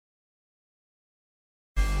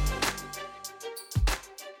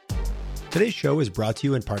Today's show is brought to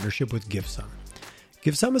you in partnership with GiveSome.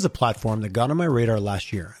 GiveSome is a platform that got on my radar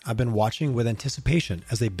last year. I've been watching with anticipation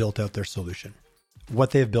as they built out their solution.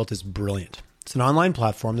 What they have built is brilliant. It's an online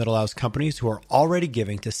platform that allows companies who are already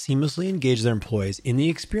giving to seamlessly engage their employees in the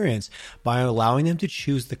experience by allowing them to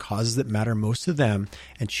choose the causes that matter most to them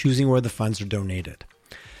and choosing where the funds are donated.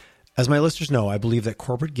 As my listeners know, I believe that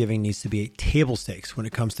corporate giving needs to be table stakes when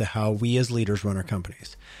it comes to how we as leaders run our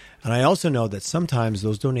companies. And I also know that sometimes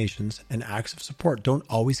those donations and acts of support don't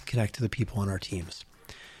always connect to the people on our teams.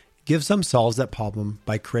 GiveSome solves that problem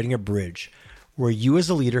by creating a bridge where you as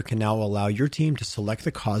a leader can now allow your team to select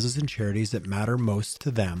the causes and charities that matter most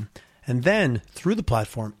to them, and then through the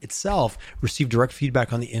platform itself, receive direct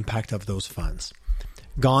feedback on the impact of those funds.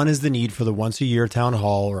 Gone is the need for the once-a-year town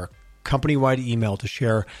hall or a company-wide email to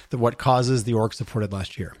share what causes the org supported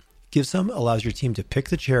last year. GiveSome allows your team to pick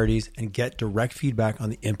the charities and get direct feedback on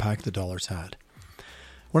the impact the dollars had.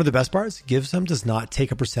 One of the best parts, GiveSome does not take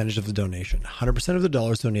a percentage of the donation. 100% of the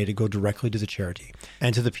dollars donated go directly to the charity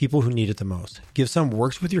and to the people who need it the most. GiveSome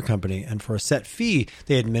works with your company, and for a set fee,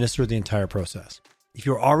 they administer the entire process. If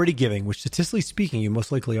you're already giving, which statistically speaking, you most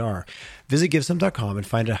likely are, visit givesome.com and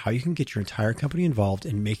find out how you can get your entire company involved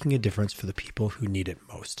in making a difference for the people who need it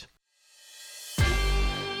most.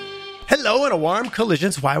 Hello and a warm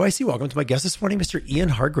collisions YYC. Welcome to my guest this morning, Mr. Ian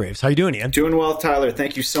Hargreaves. How you doing, Ian? Doing well, Tyler.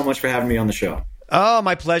 Thank you so much for having me on the show. Oh,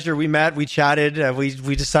 my pleasure. We met, we chatted,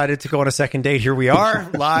 we decided to go on a second date. Here we are,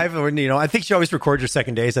 live. I think you always record your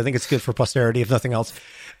second dates. I think it's good for posterity, if nothing else.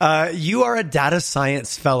 You are a data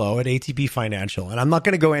science fellow at ATB Financial, and I'm not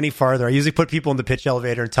going to go any farther. I usually put people in the pitch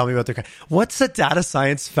elevator and tell me about their. What's a data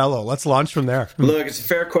science fellow? Let's launch from there. Look, it's a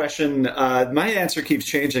fair question. My answer keeps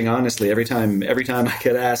changing, honestly, every time I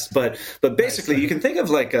get asked. But basically, you can think of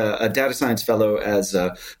like a data science fellow as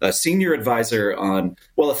a senior advisor on.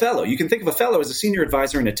 Well, a fellow. You can think of a fellow as a senior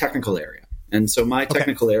advisor in a technical area. And so my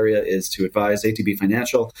technical area is to advise ATB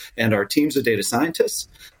Financial and our teams of data scientists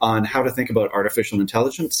on how to think about artificial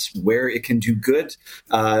intelligence, where it can do good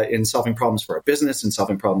in solving problems for our business and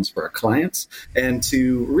solving problems for our clients, and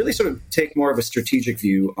to really sort of take more of a strategic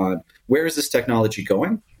view on where is this technology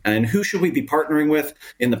going and who should we be partnering with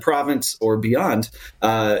in the province or beyond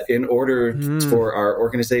in order for our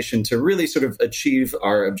organization to really sort of achieve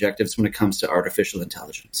our objectives when it comes to artificial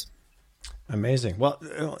intelligence. Amazing. Well,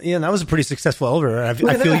 Ian, that was a pretty successful elevator. I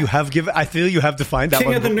feel you have defined that King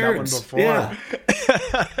one, of the that one nerds. before.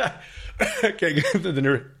 Yeah. Okay, the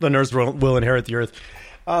nerds will inherit the earth.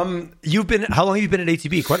 How long have you been at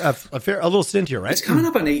ATB? Quite a little stint here, right? It's coming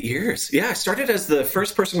up on 8 years. Yeah, I started as the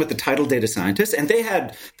first person with the title data scientist, and they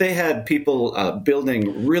had people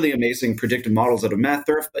building really amazing predictive models out of math.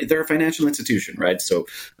 They're a financial institution, right? So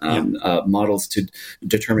models to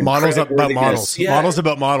determine models about models, models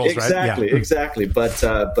about models, exactly, right? Yeah. Exactly. But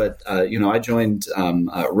I joined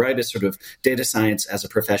right as sort of data science as a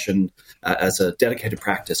profession, as a dedicated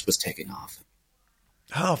practice was taking off.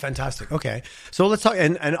 Oh, fantastic. Okay. So let's talk.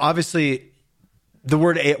 And obviously, the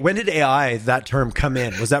word when did AI, that term, come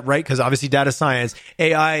in? Was that right? Because obviously, data science,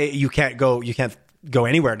 AI, you can't go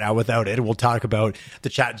anywhere now without it. We'll talk about the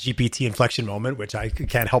ChatGPT inflection moment, which I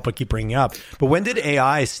can't help but keep bringing up. But when did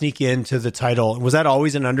AI sneak into the title? Was that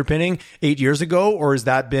always an underpinning 8 years ago, or has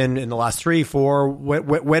that been in the last 3, 4?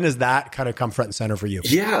 When has that kind of come front and center for you?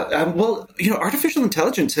 Yeah, artificial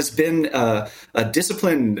intelligence has been a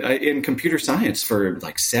discipline in computer science for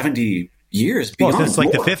like 70 years beyond. Well, since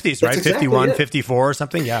like more. The 50s, right? Exactly 51, it. 54 or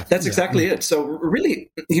something. Yeah. That's exactly it. So really,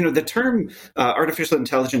 the term artificial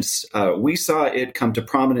intelligence, we saw it come to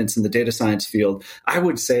prominence in the data science field. I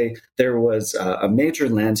would say there was a major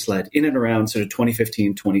landslide in and around sort of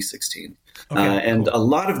 2015, 2016. And a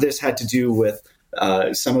lot of this had to do with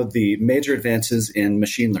some of the major advances in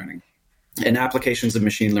machine learning and applications of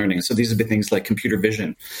machine learning. So these would be things like computer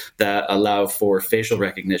vision that allow for facial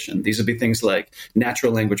recognition. These would be things like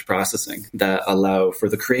natural language processing that allow for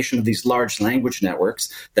the creation of these large language networks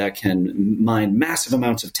that can mine massive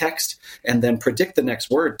amounts of text and then predict the next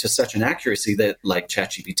word to such an accuracy that, like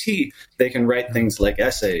ChatGPT, they can write things like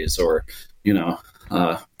essays or,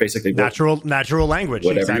 basically natural language.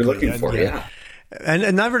 Whatever exactly. you're looking for. Yeah.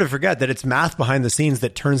 And never to forget that it's math behind the scenes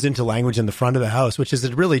that turns into language in the front of the house, which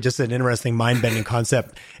is really just an interesting mind-bending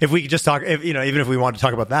concept. If we could just talk, even if we want to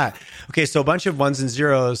talk about that. Okay, so a bunch of ones and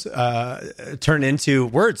zeros turn into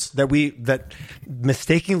words that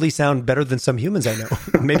mistakenly sound better than some humans I know,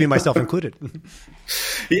 maybe myself included.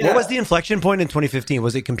 What was the inflection point in 2015?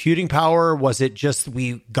 Was it computing power? Was it just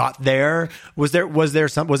we got there? Was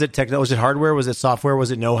it techno? Was it hardware? Was it software?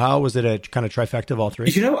 Was it know-how? Was it a kind of trifecta of all three?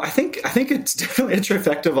 I think it's definitely a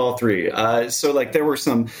trifecta of all three. So like there were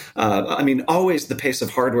some, always the pace of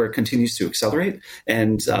hardware continues to accelerate,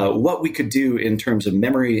 and what we could do in terms of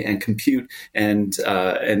memory and compute and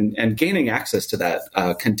gaining access to that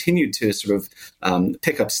continued to sort of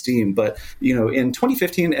pick up steam. But in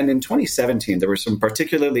 2015 and in 2017, there were some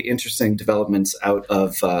particularly interesting developments out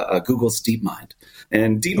of Google's DeepMind.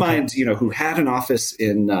 And DeepMind, who had an office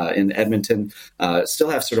in Edmonton, still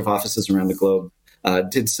have sort of offices around the globe.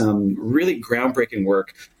 Did some really groundbreaking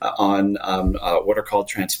work on what are called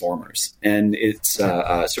transformers, and it's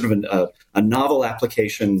sort of a novel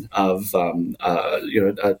application of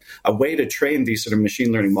a way to train these sort of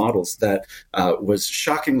machine learning models that was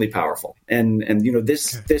shockingly powerful. And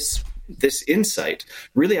this insight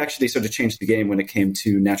really actually sort of changed the game when it came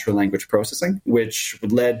to natural language processing, which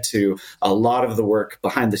led to a lot of the work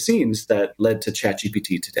behind the scenes that led to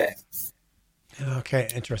ChatGPT today. Okay,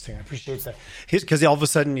 interesting. I appreciate that. Because all of a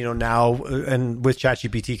sudden, now, and with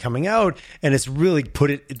ChatGPT coming out, and it's really put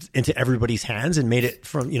it into everybody's hands and made it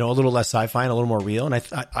from, a little less sci-fi and a little more real. And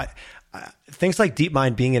I things like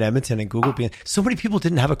DeepMind being in Edmonton and Google being, so many people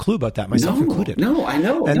didn't have a clue about that, myself included. No, I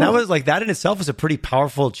know. And that was like, that in itself is a pretty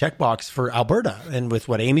powerful checkbox for Alberta, and with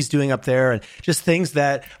what Amy's doing up there, and just things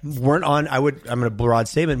that weren't on, I'm a broad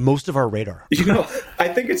statement, most of our radar. I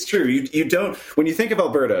think it's true. You don't, when you think of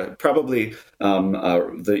Alberta, probably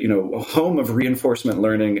the home of reinforcement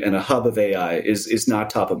learning and a hub of AI is not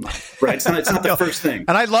top of mind, right? It's not the first thing.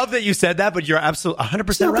 And I love that you said that, but you're absolutely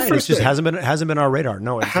 100% right. It just hasn't been our radar.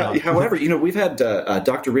 No, it's not. However, we've had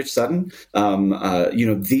Dr. Rich Sutton,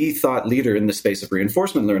 the thought leader in the space of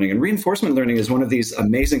reinforcement learning. And reinforcement learning is one of these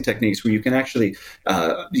amazing techniques where you can actually,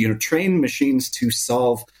 train machines to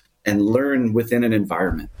solve and learn within an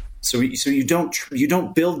environment. So you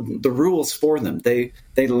don't build the rules for them. They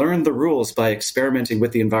learn the rules by experimenting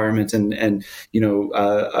with the environment, and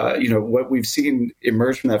what we've seen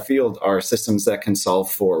emerge from that field are systems that can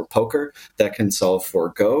solve for poker, that can solve for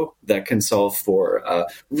Go, that can solve for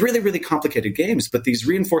really, really complicated games. But these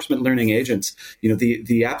reinforcement learning agents,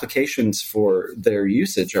 the applications for their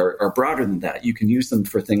usage are broader than that. You can use them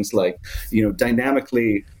for things like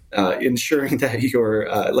dynamically ensuring that you're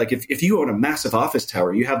if you own a massive office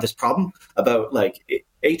tower, you have this problem about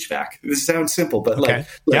HVAC. This sounds simple, but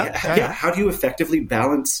how do you effectively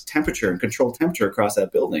balance temperature and control temperature across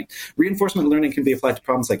that building? Reinforcement learning can be applied to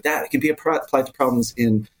problems like that. It can be applied to problems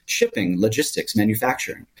in shipping, logistics,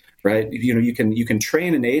 manufacturing. Right? You can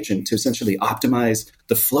train an agent to essentially optimize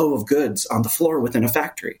the flow of goods on the floor within a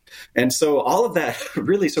factory. And so all of that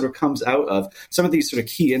really sort of comes out of some of these sort of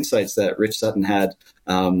key insights that Rich Sutton had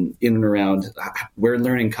in and around where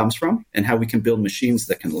learning comes from and how we can build machines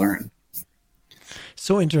that can learn.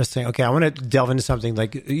 So interesting. Okay, I want to delve into something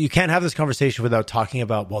like, you can't have this conversation without talking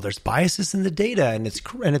about, well, there's biases in the data, and it's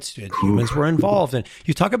humans were involved. And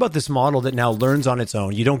you talk about this model that now learns on its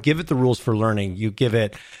own. You don't give it the rules for learning. You give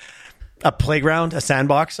it a playground, a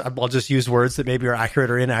sandbox. I'll just use words that maybe are accurate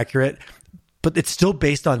or inaccurate, but it's still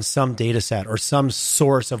based on some data set or some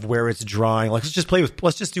source of where it's drawing. Like,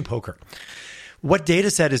 let's just do poker. What data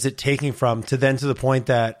set is it taking from to the point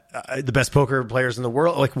that the best poker players in the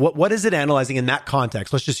world, like what is it analyzing in that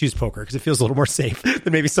context? Let's just use poker because it feels a little more safe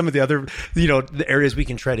than maybe some of the other, the areas we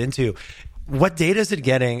can tread into. What data is it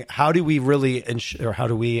getting? How do we really ensure,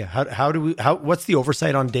 what's the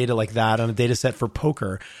oversight on data like that on a data set for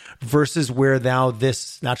poker versus where now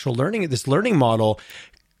this learning model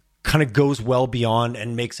kind of goes well beyond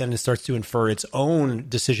and makes and starts to infer its own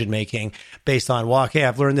decision making based on, well, okay,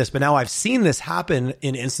 I've learned this, but now I've seen this happen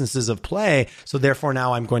in instances of play, so therefore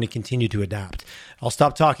now I'm going to continue to adapt. I'll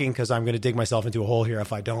stop talking because I'm going to dig myself into a hole here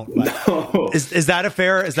if I don't. No. Is that a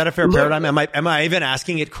fair paradigm? Am I even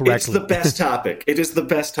asking it correctly? It's the best topic. It is the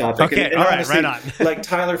best topic. Okay, and all right, honestly, right on. Like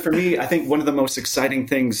Tyler, for me, I think one of the most exciting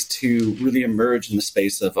things to really emerge in the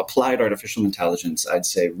space of applied artificial intelligence, I'd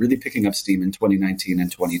say really picking up steam in 2019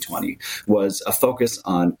 and 2020, was a focus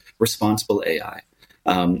on responsible AI.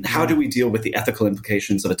 How do we deal with the ethical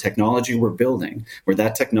implications of a technology we're building, where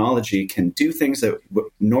that technology can do things that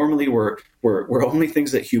normally were only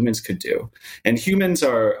things that humans could do? And humans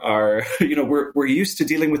are we're used to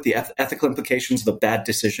dealing with the ethical implications of a bad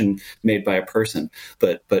decision made by a person,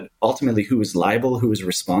 but ultimately, who is liable, who is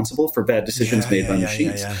responsible for bad decisions made by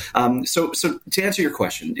machines? So to answer your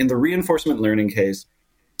question, in the reinforcement learning case,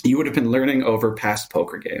 you would have been learning over past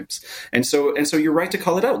poker games. And so you're right to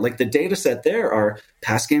call it out. Like, the data set there are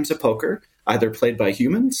past games of poker. either played by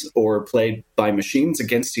humans or played by machines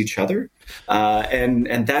against each other.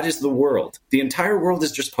 And that is the world. The entire world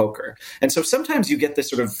is just poker. And so sometimes you get this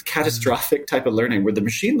sort of catastrophic type of learning where the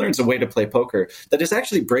machine learns a way to play poker that is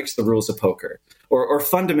actually breaks the rules of poker, or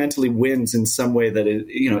fundamentally wins in some way that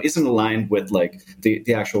isn't aligned with like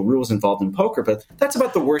the actual rules involved in poker. But that's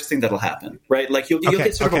about the worst thing that'll happen, right? Like you'll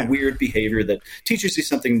get sort of a weird behavior that teaches you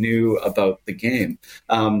something new about the game.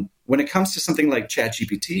 When it comes to something like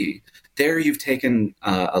ChatGPT, there you've taken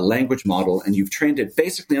a language model and you've trained it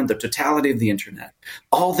basically on the totality of the internet.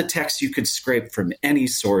 All the text you could scrape from any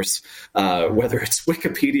source, whether it's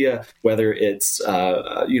Wikipedia, whether it's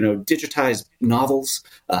digitized novels,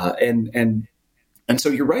 and so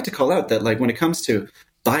you're right to call out that, like, when it comes to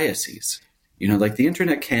biases, like the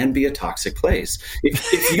internet can be a toxic place.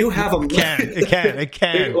 If you have a it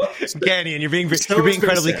can, Ian. You're being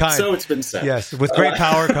incredibly kind. So it's been said. Yes, with great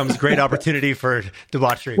power comes great opportunity for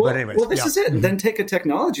debauchery. But anyways, this is it. Then take a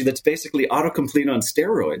technology that's basically autocomplete on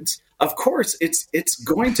steroids. Of course, it's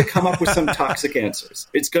going to come up with some toxic answers.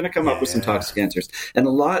 It's going to come up with some toxic answers. And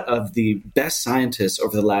a lot of the best scientists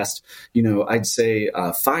over the last, I'd say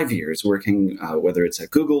 5 years working, whether it's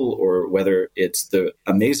at Google or whether it's the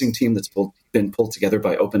amazing team that's been pulled together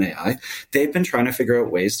by OpenAI, they've been trying to figure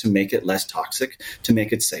out ways to make it less toxic, to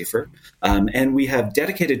make it safer. And we have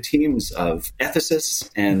dedicated teams of ethicists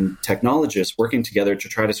and technologists working together to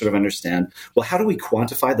try to sort of understand, well, how do we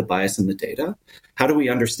quantify the bias in the data? How do we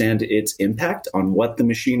understand its impact on what the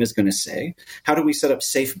machine is going to say? How do we set up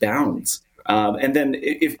safe bounds? And then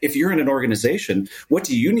if you're in an organization, what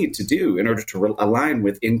do you need to do in order to align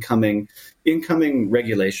with incoming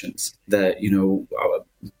regulations that,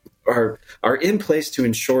 are in place to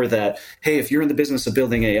ensure that, hey, if you're in the business of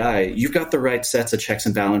building AI, you've got the right sets of checks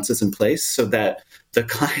and balances in place so that the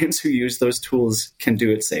clients who use those tools can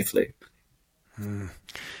do it safely.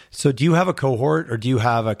 So do you have a cohort, or do you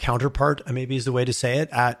have a counterpart, maybe is the way to say it,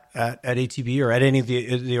 at ATB or at any of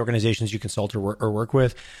the organizations you consult or work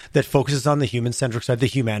with, that focuses on the human-centric side, the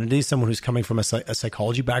humanities, someone who's coming from a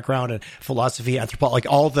psychology background and philosophy, anthropology,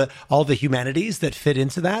 like all the humanities that fit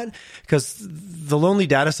into that? Because the lonely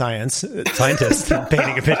data scientist,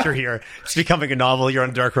 painting a picture here, it's becoming a novel, you're on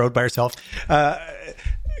a dark road by yourself,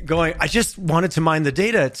 going, I just wanted to mine the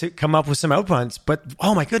data to come up with some outputs, but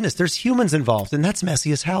oh my goodness, there's humans involved, and that's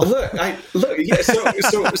messy as hell. So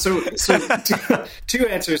two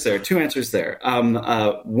answers there.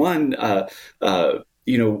 One,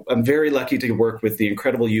 I'm very lucky to work with the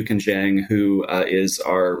incredible Yukon Zhang, who is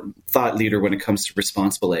our thought leader when it comes to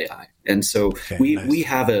responsible AI. And so we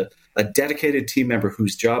have a dedicated team member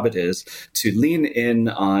whose job it is to lean in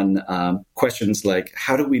on questions like,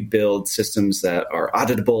 how do we build systems that are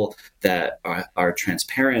auditable, that are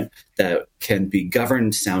transparent, that can be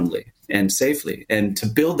governed soundly and safely, and to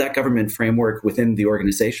build that government framework within the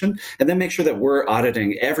organization, and then make sure that we're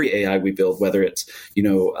auditing every AI we build, whether it's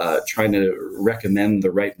trying to recommend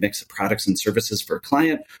the right mix of products and services for a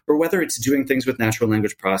client, or whether it's doing things with natural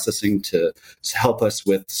language processing to help us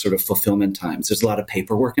with sort of fulfillment times. There's a lot of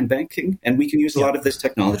paperwork in banking, and we can use a lot of this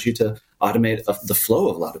technology to automate the flow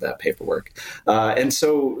of a lot of that paperwork. And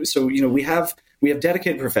so we have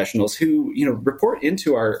dedicated professionals who report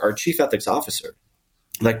into our chief ethics officer.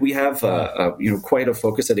 Like we have, quite a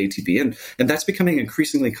focus at ATB, and that's becoming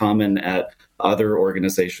increasingly common at other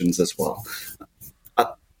organizations as well.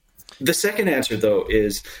 The second answer, though,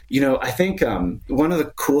 is, I think one of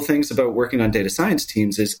the cool things about working on data science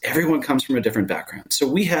teams is everyone comes from a different background. So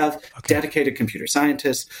we have dedicated computer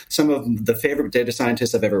scientists. Some of the favorite data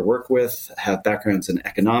scientists I've ever worked with have backgrounds in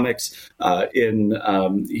economics,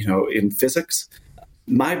 in physics.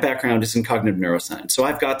 My background is in cognitive neuroscience, so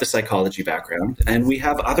I've got the psychology background, and we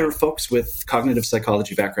have other folks with cognitive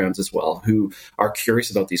psychology backgrounds as well who are curious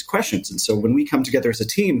about these questions. And so when we come together as a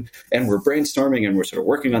team and we're brainstorming and we're sort of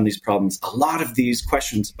working on these problems, a lot of these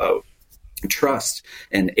questions about trust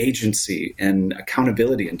and agency and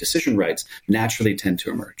accountability and decision rights naturally tend to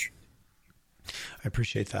emerge. I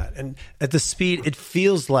appreciate that. And at the speed, it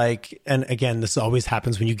feels like, and again, this always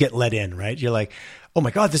happens when you get let in, right? You're like, oh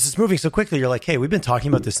my God, this is moving so quickly. You're like, hey, we've been talking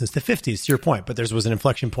about this since the 50s, to your point, but there was an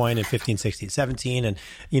inflection point in 15, 16, 17. And,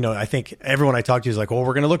 I think everyone I talk to is like, well,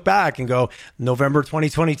 we're going to look back and go November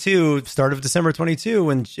 2022, start of December 22,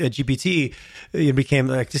 when GPT became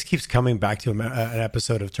like, just keeps coming back to an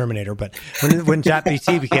episode of Terminator. But when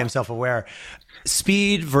ChatGPT became self-aware,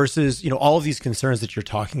 speed versus, all of these concerns that you're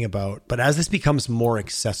talking about. But as this becomes more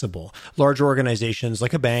accessible, large organizations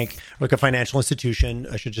like a bank, like a financial institution,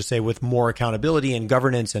 I should just say, with more accountability and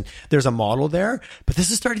governance, and there's a model there. But this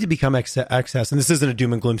is starting to become excess. And this isn't a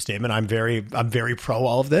doom and gloom statement. I'm very pro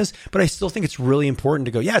all of this, but I still think it's really important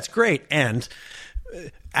to go, yeah, it's great. And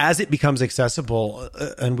as it becomes accessible,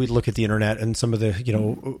 and we look at the internet and some of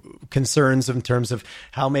the, concerns in terms of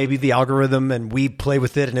how maybe the algorithm and we play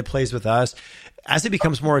with it and it plays with us, as it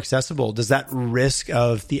becomes more accessible, does that risk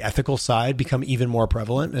of the ethical side become even more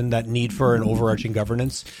prevalent, and that need for an overarching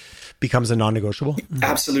governance becomes a non-negotiable?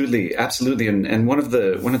 Absolutely. And one of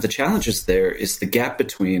the challenges there is the gap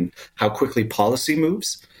between how quickly policy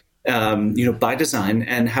moves, by design,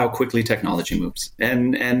 and how quickly technology moves.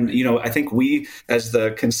 And I think we, as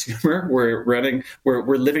the consumer,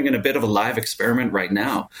 we're living in a bit of a live experiment right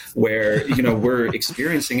now, where we're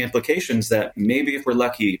experiencing implications that maybe, if we're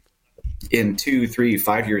lucky, in 2, 3,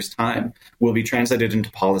 5 years' time, will be translated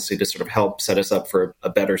into policy to sort of help set us up for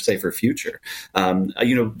a better, safer future.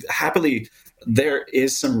 Happily, there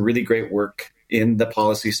is some really great work in the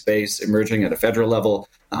policy space emerging at a federal level.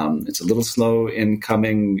 It's a little slow in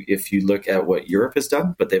coming if you look at what Europe has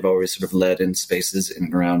done, but they've always sort of led in spaces in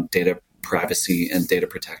and around data privacy and data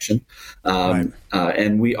protection.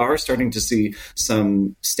 And we are starting to see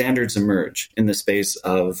some standards emerge in the space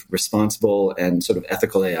of responsible and sort of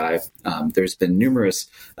ethical AI. There's been numerous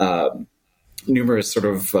sort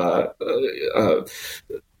of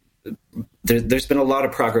there's been a lot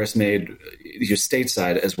of progress made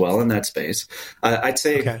stateside as well in that space. I'd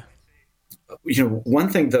say, one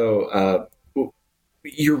thing though,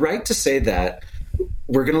 you're right to say that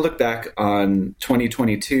we're going to look back on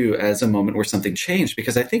 2022 as a moment where something changed,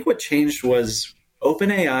 because I think what changed was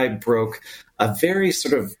OpenAI broke a very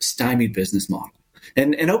sort of stymied business model.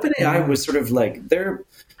 And OpenAI was sort of like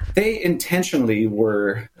they intentionally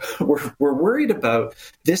were worried about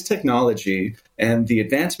this technology and the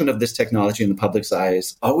advancement of this technology in the public's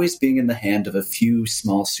eyes always being in the hand of a few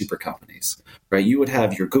small super companies, right? You would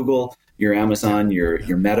have your Google, your Amazon, your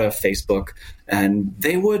Meta, Facebook, and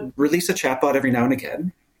they would release a chatbot every now and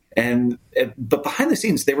again. But behind the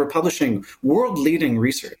scenes, they were publishing world-leading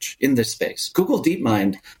research in this space. Google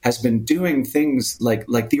DeepMind has been doing things like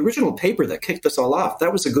the original paper that kicked us all off.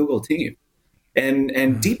 That was a Google team. And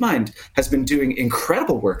DeepMind has been doing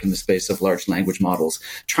incredible work in the space of large language models,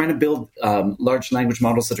 trying to build large language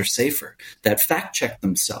models that are safer, that fact check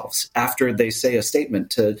themselves after they say a statement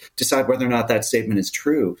to decide whether or not that statement is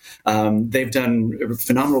true. They've done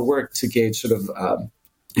phenomenal work to gauge sort of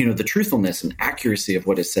the truthfulness and accuracy of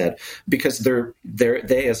what is said, because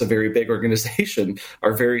they, as a very big organization,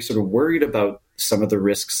 are very sort of worried about some of the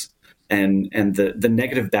risks and the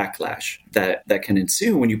negative backlash that can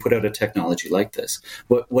ensue when you put out a technology like this.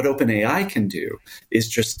 What OpenAI can do is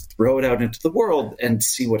just throw it out into the world and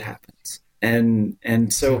see what happens.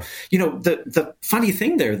 And so, the funny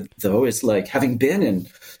thing there, though, is like, having been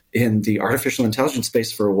in the artificial intelligence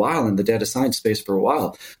space for a while and the data science space for a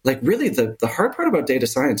while, like, really the hard part about data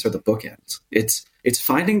science are the bookends. It's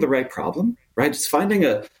finding the right problem, right? It's finding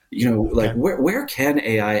where can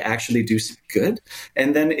AI actually do some good?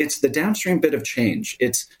 And then it's the downstream bit of change.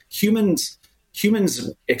 It's humans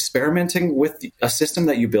experimenting with a system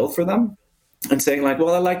that you build for them and saying, like,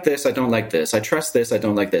 well, I like this, I don't like this. I trust this, I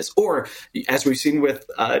don't like this. Or, as we've seen with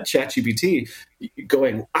ChatGPT,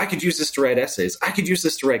 going, I could use this to write essays. I could use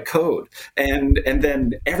this to write code. And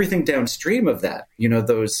then everything downstream of that,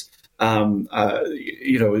 those...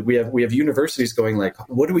 we have universities going, like,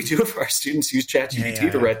 what do we do if our students use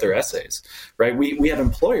ChatGPT to write their essays, right? We have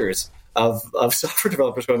employers of software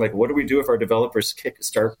developers going, like, what do we do if our developers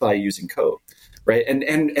start by using code, right?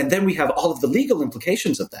 And then we have all of the legal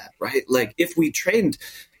implications of that, right? Like, if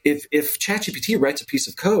ChatGPT writes a piece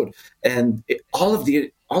of code and all of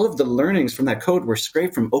the learnings from that code were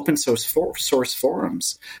scraped from open source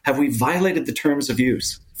forums, have we violated the terms of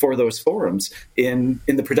use for those forums in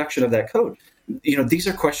the production of that code? These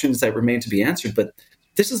are questions that remain to be answered, but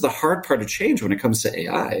this is the hard part of change when it comes to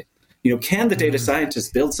AI. Can the data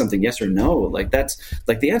scientist build something? Yes or no? Like, that's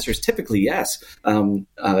like, the answer is typically yes.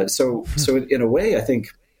 So in a way, I think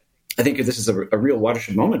this is a real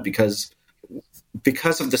watershed moment because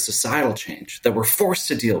of the societal change that we're forced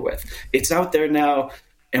to deal with. It's out there now,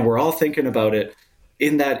 and we're all thinking about it.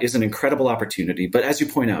 In that is an incredible opportunity. But as you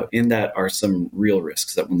point out, in that are some real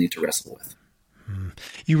risks that we'll need to wrestle with.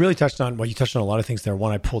 You really touched on a lot of things there.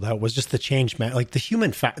 One I pulled out was just the change, like the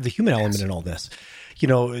human element in all this.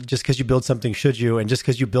 just because you build something, should you? And just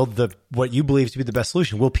because you build what you believe to be the best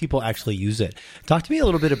solution, will people actually use it? Talk to me a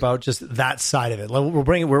little bit about just that side of it.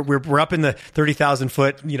 We're up in the 30,000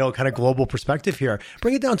 foot, kind of global perspective here.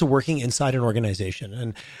 Bring it down to working inside an organization.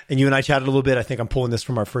 And you and I chatted a little bit. I think I'm pulling this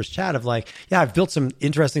from our first chat of I've built some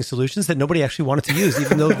interesting solutions that nobody actually wanted to use,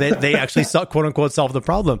 even though they actually quote unquote solve the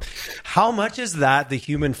problem. How much is that the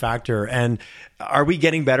human factor? And are we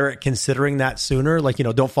getting better at considering that sooner?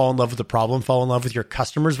 Don't fall in love with the problem, fall in love with your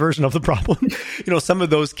customer's version of the problem. Some of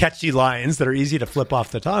those catchy lines that are easy to flip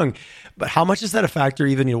off the tongue. But how much is that a factor,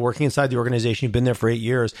 even working inside the organization? You've been there for 8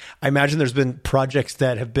 years. I imagine there's been projects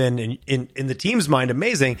that have been in the team's mind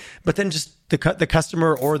amazing, but then just the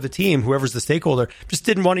customer or the team, whoever's the stakeholder, just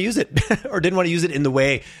didn't want to use it or didn't want to use it in the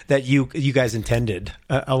way that you guys intended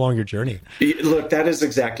along your journey. Look, that is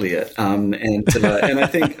exactly it. And I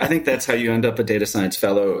think that's how you end up a data science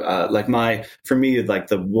fellow. For me,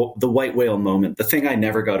 the white whale moment, the thing I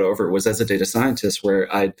never got over was as a data scientist,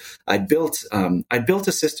 where I built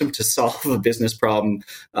a system to solve a business problem.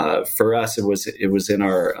 For us, it was in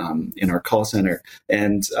our call center,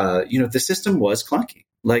 and the system was clunky.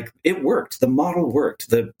 It worked. The model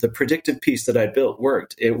worked. The predictive piece that I built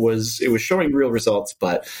worked. It was showing real results,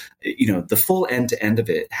 but the full end to end of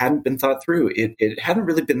it hadn't been thought through. It hadn't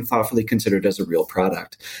really been thoughtfully considered as a real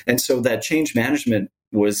product, and so that change management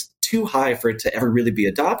was too high for it to ever really be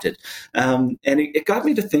adopted. And it got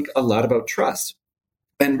me to think a lot about trust.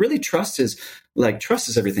 And really, trust is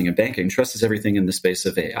everything in banking. Trust is everything in the space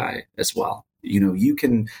of AI as well. You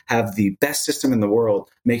can have the best system in the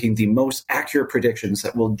world making the most accurate predictions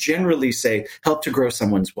that will generally help to grow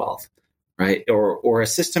someone's wealth, right? Or a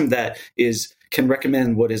system that can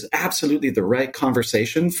recommend what is absolutely the right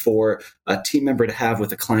conversation for a team member to have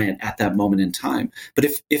with a client at that moment in time. But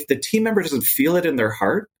if the team member doesn't feel it in their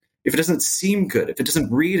heart, if it doesn't seem good, if it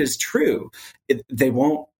doesn't read as true, they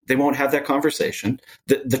won't have that conversation.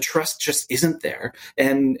 The trust just isn't there.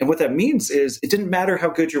 And what that means is it didn't matter how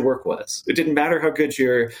good your work was. It didn't matter how good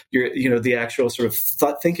your the actual sort of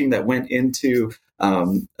thought thinking that went into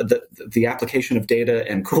the application of data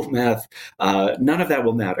and cool math. None of that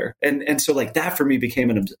will matter. And so that for me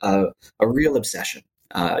became a real obsession.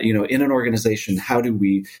 In an organization, how do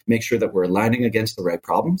we make sure that we're aligning against the right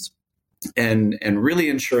problems? And really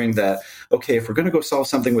ensuring that, okay, if we're going to go solve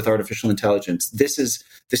something with artificial intelligence, this is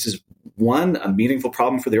one, a meaningful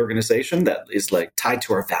problem for the organization that is tied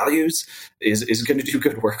to our values, is going to do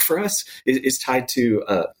good work for us, is tied to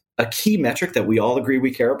a key metric that we all agree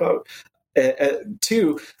we care about.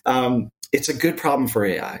 Two, it's a good problem for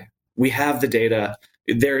AI. We have the data.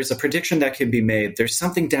 There's a prediction that can be made. There's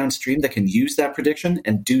something downstream that can use that prediction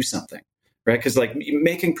and do something. Right, because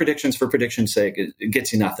making predictions for prediction's sake, it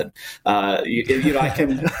gets you nothing. I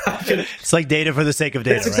can. It's like data for the sake of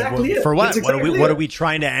data. That's exactly right? It. For what? Exactly what are we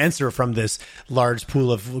trying to answer from this large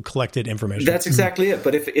pool of collected information? That's exactly it.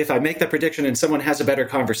 But if I make that prediction and someone has a better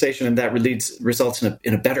conversation and that results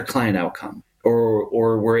in a better client outcome,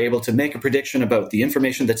 or we're able to make a prediction about the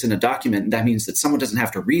information that's in a document, and that means that someone doesn't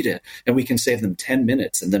have to read it, and we can save them 10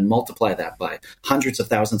 minutes and then multiply that by hundreds of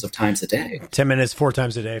thousands of times a day. 10 minutes, 4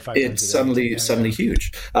 times a day, 5 times a day. It's suddenly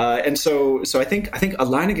huge. And so I think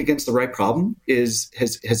aligning against the right problem is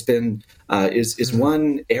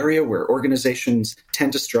one area where organizations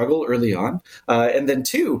tend to struggle early on. And then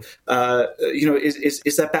two,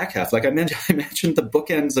 is that back half. Like I mentioned the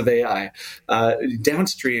bookends of AI,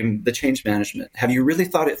 downstream, the change management. Have you really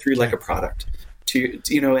thought it through like a product?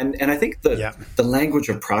 And I think the language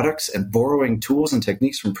of products and borrowing tools and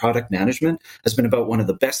techniques from product management has been about one of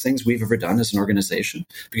the best things we've ever done as an organization,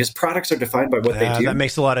 because products are defined by what they do. That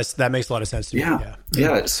makes a lot of sense to me.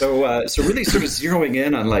 Yeah. So really sort of zeroing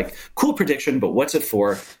in on cool prediction, but what's it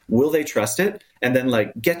for? Will they trust it? And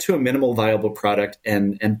then get to a minimal viable product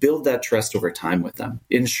and build that trust over time with them.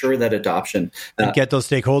 Ensure that adoption. And get those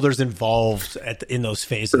stakeholders involved in those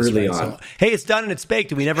phases. Early on. So, hey, it's done and it's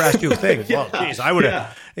baked and we never asked you a thing. Well, geez, I would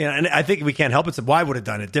have, and I think we can't help it. So why would have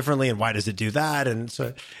done it differently and why does it do that? And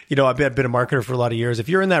so, I've been a marketer for a lot of years. If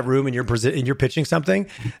you're in that room and you're pitching something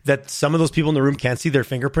that some of those people in the room can't see their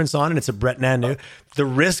fingerprints on and it's a brand new, the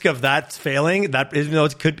risk of that failing,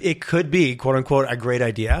 it could be quote unquote a great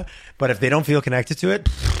idea. But if they don't feel connected to it,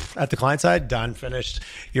 at the client side, done, finished.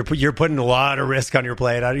 You're putting a lot of risk on your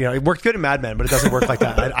plate. It worked good in Mad Men, but it doesn't work like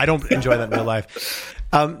that. I don't enjoy that in real life.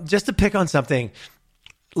 Just to pick on something,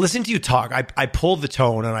 listen to you talk. I pulled the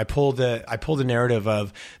tone and I pulled the narrative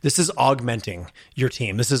of this is augmenting your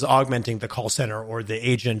team. This is augmenting the call center or the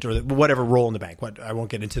agent or whatever role in the bank. I won't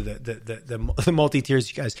get into the multi-tiers,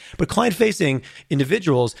 you guys. But client-facing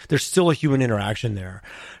individuals, there's still a human interaction there.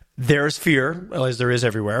 There's fear, as there is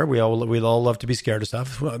everywhere. We all love to be scared of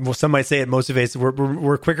stuff. Well, some might say it motivates.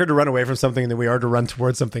 We're quicker to run away from something than we are to run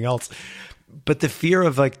towards something else. But the fear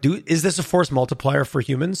of is this a force multiplier for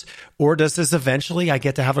humans, or does this eventually I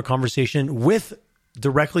get to have a conversation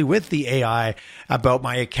directly with the AI about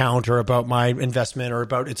my account or about my investment or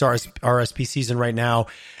about its RSP season right now?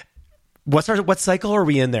 What cycle are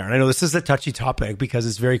we in there? And I know this is a touchy topic because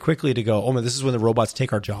it's very quickly to go, oh man, this is when the robots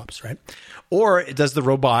take our jobs, right? Or does the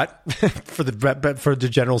robot, for the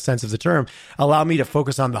general sense of the term, allow me to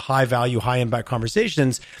focus on the high value, high impact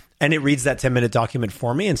conversations, and it reads that 10-minute document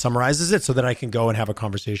for me and summarizes it so that I can go and have a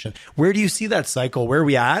conversation? Where do you see that cycle? Where are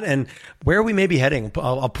we at, and where are we maybe heading?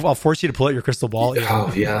 I'll force you to pull out your crystal ball.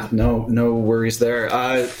 Oh yeah, no worries there.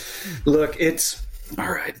 Look, it's. All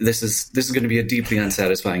right, this is going to be a deeply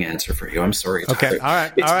unsatisfying answer for you. I'm sorry, Tyler. Okay, all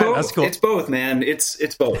right, both. That's cool. It's both, man.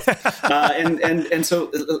 It's both. And so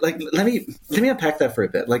let me unpack that for a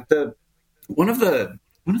bit. Like one of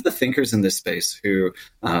the thinkers in this space who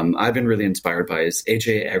I've been really inspired by is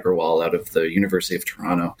AJ Agrawal out of the University of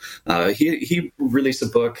Toronto. He released a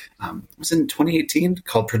book, it was in 2018,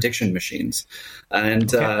 called Prediction Machines.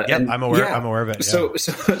 And I'm aware of it. Yeah.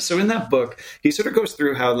 So in that book, he sort of goes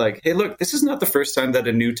through how hey, look, this is not the first time that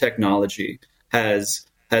a new technology has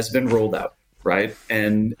been rolled out. Right,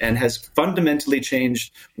 and has fundamentally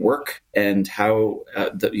changed work and how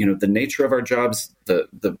the nature of our jobs,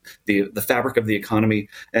 the fabric of the economy.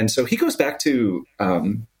 And so he goes back to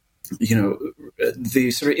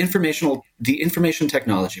the sort of information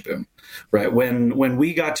technology boom, right? When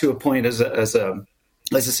we got to a point as a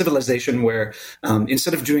civilization where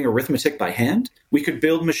instead of doing arithmetic by hand, we could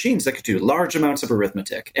build machines that could do large amounts of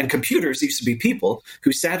arithmetic. And computers used to be people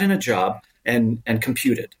who sat in a job and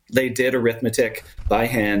computed. They did arithmetic by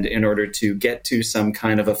hand in order to get to some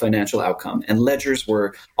kind of a financial outcome. And ledgers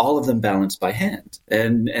were all of them balanced by hand.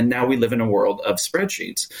 And now we live in a world of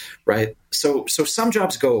spreadsheets, right? So some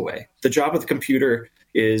jobs go away. The job of the computer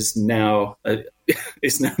is now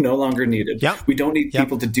no longer needed. Yep. We don't need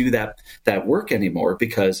people to do that work anymore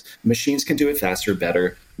because machines can do it faster,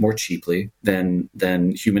 better, more cheaply than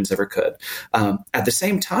humans ever could. At the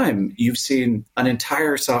same time, you've seen an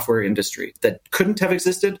entire software industry that couldn't have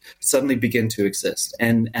existed suddenly begin to exist,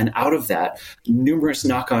 and out of that, numerous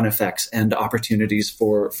knock-on effects and opportunities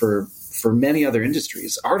for many other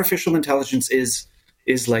industries. Artificial intelligence is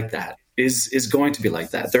like that. Is going to be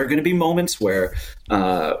like that. There are going to be moments where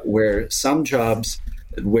some jobs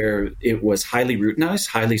where it was highly routinized,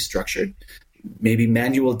 highly structured, maybe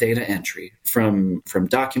manual data entry from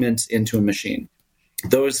documents into a machine.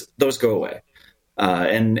 Those go away.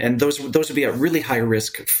 And those would be at really high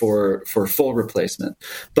risk for full replacement.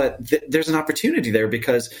 But there's an opportunity there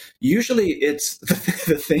because usually it's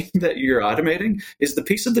the thing that you're automating is the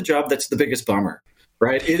piece of the job that's the biggest bummer.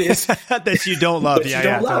 Right, it is that you don't love,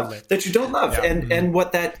 that you don't love, and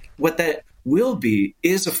what that will be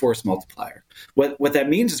is a force multiplier. What that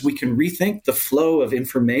means is we can rethink the flow of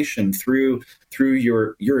information through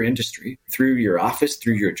your industry, through your office,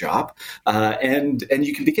 through your job, and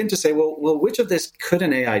you can begin to say, well, which of this could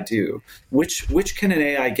an AI do? Which can an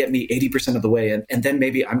AI get me 80% of the way, and then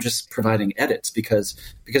maybe I'm just providing edits because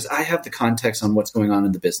I have the context on what's going on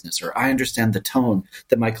in the business, or I understand the tone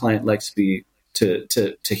that my client likes to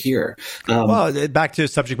hear. Well, back to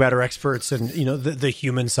subject matter experts and the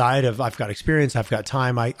human side of I've got experience, I've got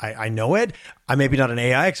time, I know it. I'm maybe not an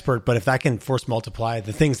AI expert, but if that can force multiply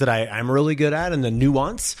the things that I'm really good at and the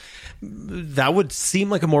nuance, that would seem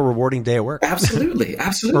like a more rewarding day at work. Absolutely.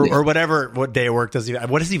 or what day at work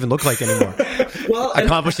what does it even look like anymore? Well,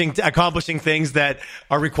 accomplishing things that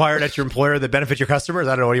are required at your employer that benefit your customers.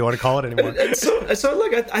 I don't know what you want to call it anymore. So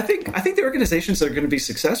look, I think the organizations that are going to be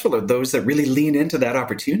successful are those that really lean into that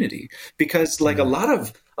opportunity because a lot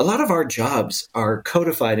of our jobs are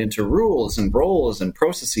codified into rules and roles and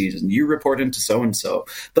processes, and you report into so-and-so.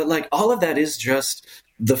 But all of that is just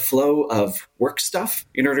the flow of work stuff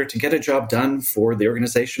in order to get a job done for the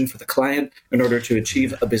organization, for the client, in order to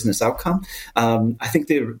achieve a business outcome. I think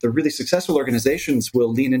the really successful organizations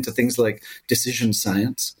will lean into things like decision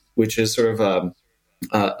science, which is sort of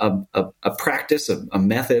a practice, a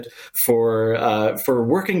method for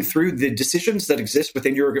working through the decisions that exist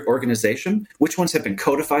within your organization, which ones have been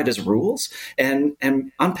codified as rules, and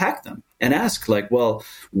unpack them and ask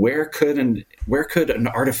where could an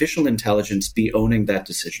artificial intelligence be owning that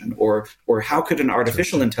decision, or how could an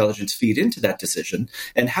artificial intelligence feed into that decision,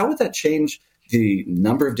 and how would that change the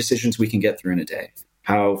number of decisions we can get through in a day?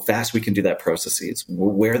 How fast we can do that processes,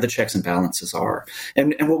 where the checks and balances are.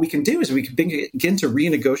 And what we can do is we can begin to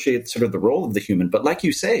renegotiate sort of the role of the human. But like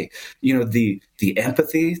you say, the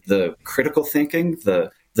empathy, the critical thinking,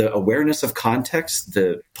 the the awareness of context,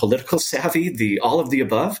 the political savvy, the all of the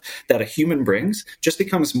above that a human brings just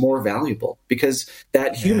becomes more valuable, because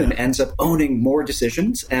that human ends up owning more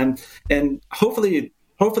decisions, and hopefully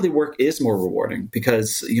work is more rewarding,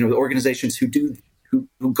 because the organizations who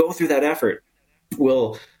go through that effort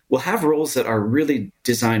will have roles that are really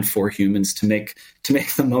designed for humans to make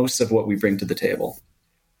the most of what we bring to the table.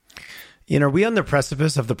 Are we on the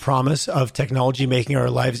precipice of the promise of technology making our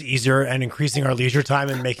lives easier and increasing our leisure time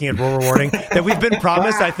and making it more rewarding that we've been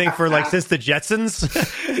promised, I think, for since the Jetsons?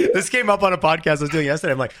 This came up on a podcast I was doing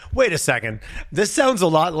yesterday. I'm like, wait a second. This sounds a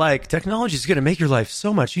lot like technology is going to make your life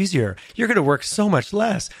so much easier. You're going to work so much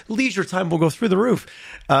less. Leisure time will go through the roof.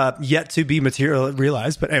 Yet to be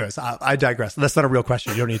realized. But anyways, I digress. That's not a real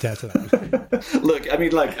question. You don't need to answer that. Look, I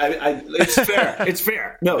mean, it's fair. It's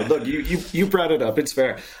fair. No, look, you brought it up. It's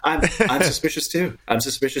fair. I'm suspicious too.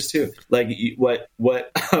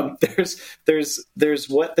 There's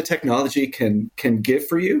what the technology can give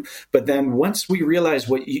for you, but then once we realize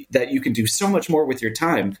that you can do so much more with your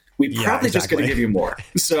time, we probably just going to give you more.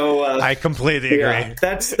 So I completely agree.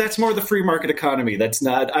 That's more the free market economy. That's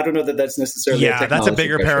not. I don't know that that's necessarily. Yeah, that's a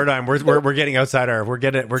bigger paradigm. We're getting outside our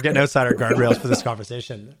getting outside our guardrails for this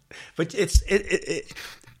conversation. But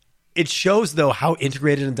it shows, though, how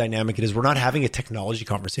integrated and dynamic it is. We're not having a technology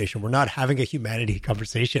conversation. We're not having a humanity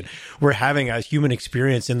conversation. We're having a human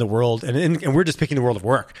experience in the world, and we're just picking the world of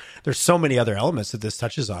work. There's so many other elements that this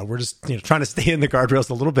touches on. We're just trying to stay in the guardrails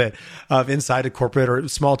a little bit of inside of corporate or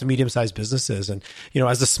small to medium-sized businesses. And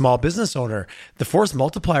as a small business owner, the force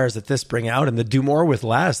multipliers that this bring out and the do more with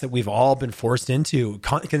less that we've all been forced into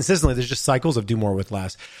consistently. There's just cycles of do more with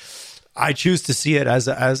less. I choose to see it as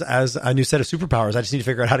a new set of superpowers. I just need to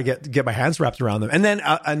figure out how to get my hands wrapped around them, and then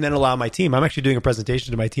allow my team. I'm actually doing a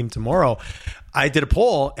presentation to my team tomorrow. I did a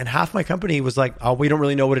poll, and half my company was like, "Oh, we don't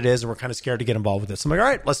really know what it is, and we're kind of scared to get involved with it." So I'm like,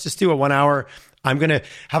 "All right, let's just do a 1 hour. I'm going to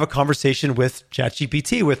have a conversation with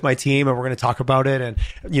ChatGPT with my team, and we're going to talk about it, and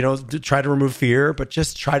try to remove fear, but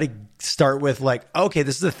just try to start with okay,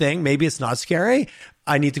 this is a thing. Maybe it's not scary.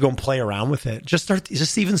 I need to go and play around with it.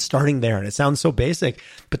 Just even starting there. And it sounds so basic,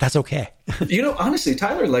 but that's okay. Honestly,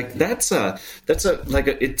 Tyler, it's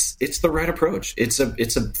the right approach. It's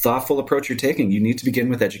a thoughtful approach you're taking. You need to begin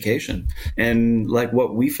with education. And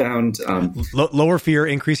what we found, lower fear,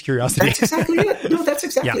 increase curiosity. That's exactly it. No, that's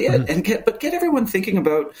exactly it. And get everyone thinking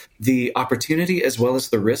about the opportunity as well as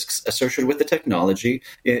the risks associated with the technology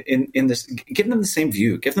in this, give them the same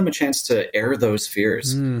view, give them a chance to air those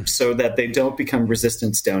fears so that they don't become resistant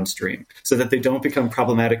downstream, so that they don't become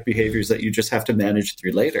problematic behaviors that you just have to manage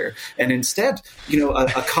through later. And instead,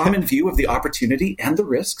 a common view of the opportunity and the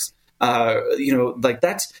risks.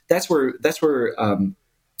 That's where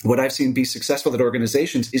what I've seen be successful at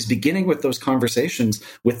organizations is beginning with those conversations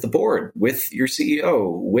with the board, with your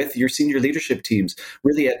CEO, with your senior leadership teams,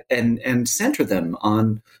 really, and center them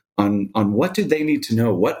on what do they need to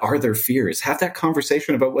know? What are their fears? Have that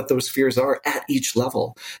conversation about what those fears are at each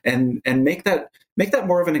level, and make that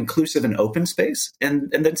more of an inclusive and open space.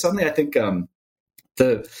 And then suddenly, I think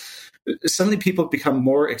suddenly people become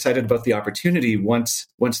more excited about the opportunity once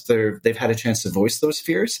they've had a chance to voice those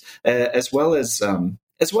fears, as well as have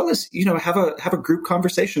a group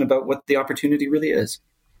conversation about what the opportunity really is.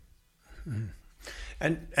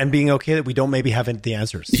 And being okay that we don't maybe have the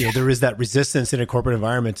answers. There is that resistance in a corporate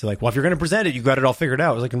environment to if you're going to present it, you got it all figured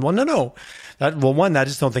out. It's well, no. I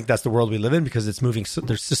just don't think that's the world we live in, because it's moving.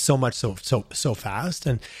 There's just so much so fast.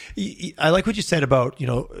 And I like what you said about,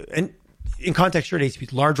 and in context, you're at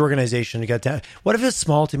ATB, large organization. What if it's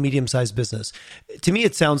small to medium-sized business? To me,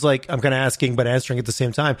 it sounds like I'm kind of asking but answering at the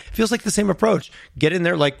same time. It feels like the same approach. Get in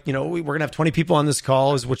there, we're going to have 20 people on this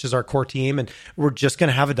call, which is our core team, and we're just going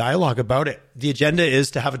to have a dialogue about it. The agenda is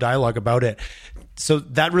to have a dialogue about it. So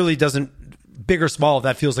that really doesn't, big or small,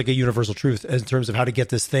 that feels like a universal truth in terms of how to get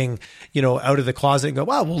this thing, out of the closet and go,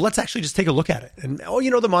 wow, well, let's actually just take a look at it. And,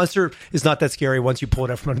 the monster is not that scary once you pull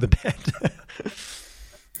it out from under the bed.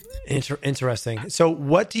 Interesting. So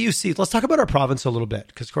what do you see? Let's talk about our province a little bit,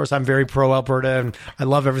 because of course I'm very pro Alberta and I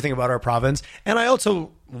love everything about our province. And I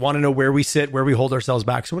also want to know where we sit, where we hold ourselves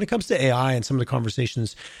back. So when it comes to AI and some of the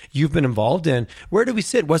conversations you've been involved in, where do we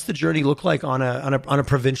sit? What's the journey look like on a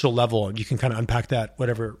provincial level? You can kind of unpack that,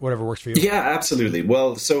 whatever works for you. Yeah, absolutely.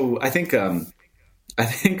 Well, so I think on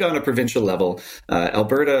a provincial level,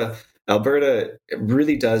 Alberta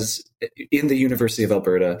really does, in the University of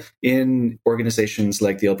Alberta, in organizations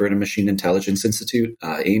like the Alberta Machine Intelligence Institute,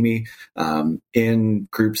 AMI, in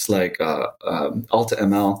groups like Alta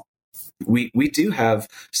ML, we do have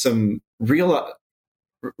some real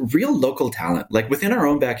real local talent, like within our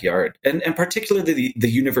own backyard, and particularly the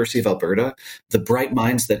University of Alberta, the bright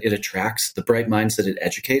minds that it attracts, the bright minds that it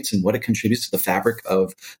educates, and what it contributes to the fabric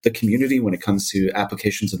of the community when it comes to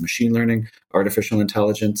applications of machine learning, artificial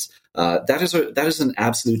intelligence. That is an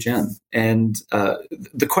absolute gem. And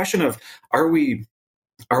the question of are we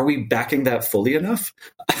backing that fully enough?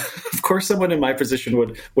 Of course, someone in my position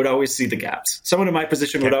would always see the gaps. Someone in my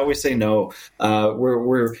position would always say, no,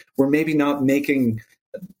 we're maybe not making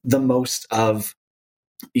the most of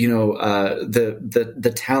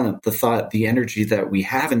the talent, the thought, the energy that we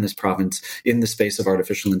have in this province in the space of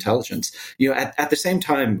artificial intelligence. At the same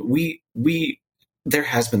time, there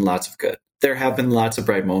has been lots of good. There have been lots of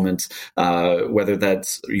bright moments, whether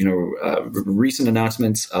that's recent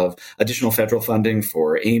announcements of additional federal funding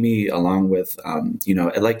for Amy, along with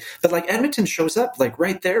but Edmonton shows up like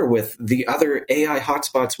right there with the other AI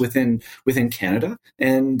hotspots within Canada,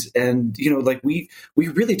 and we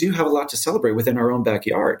really do have a lot to celebrate within our own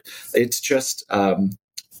backyard. It's just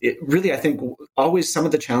it really, I think, always some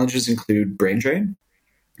of the challenges include brain drain.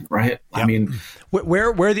 Right. Yeah. I mean, where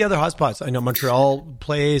are the other hotspots? I know Montreal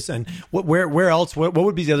plays, and where else? What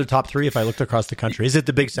would be the other top three if I looked across the country? Is it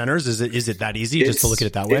the big centers? Is it that easy just to look at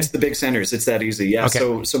it that way? It's the big centers. It's that easy. Yeah.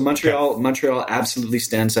 Okay. So Montreal absolutely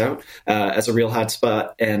stands out as a real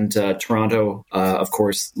hotspot, and Toronto, of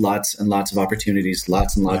course, lots and lots of opportunities,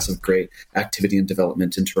 lots and lots of great activity and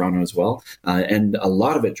development in Toronto as well, and a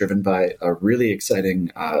lot of it driven by a really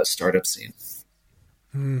exciting startup scene.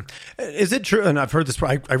 Is it true? And I've heard this.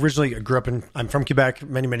 I originally grew up I'm from Quebec.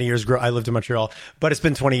 Many years ago, I lived in Montreal, but it's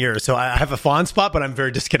been 20 years. So I have a fond spot, but I'm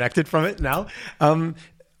very disconnected from it now.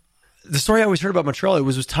 The story I always heard about Montreal, it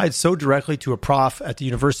was tied so directly to a prof at the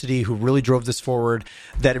university who really drove this forward,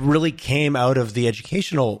 that it really came out of the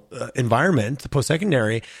educational environment, the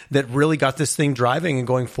post-secondary, that really got this thing driving and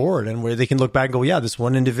going forward, and where they can look back and go, yeah, this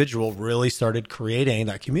one individual really started creating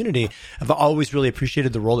that community. I've always really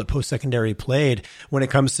appreciated the role that post-secondary played when it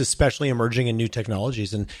comes to especially emerging and new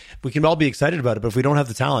technologies. And we can all be excited about it, but if we don't have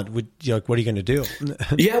the talent, what are you going to do?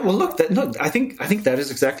 Yeah, well, look, I think that is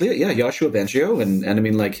exactly it. Yeah, Joshua Bengio, and I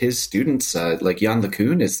mean, like, his students, like Jan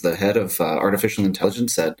LeCun is the head of artificial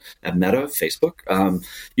intelligence at Meta, Facebook.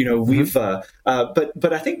 We've,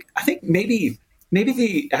 but I think maybe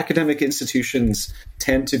the academic institutions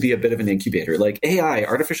tend to be a bit of an incubator. Like AI,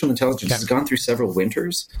 artificial intelligence, has gone through several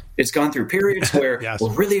winters. It's gone through periods where we're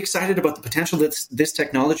really excited about the potential of this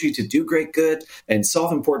technology to do great good and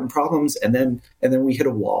solve important problems, and then we hit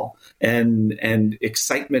a wall, and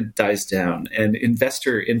excitement dies down, and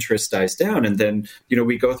investor interest dies down, and then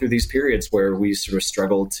we go through these periods where we sort of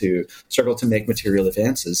struggle to make material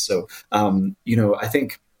advances. So I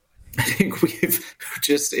think we've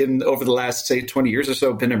just over the last, say, 20 years or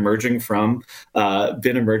so been emerging from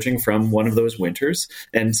one of those winters.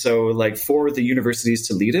 And so, like, for the universities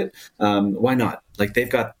to lead it, why not? Like, they've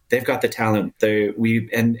got the talent. We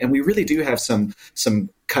really do have some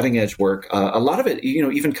cutting edge work. A lot of it,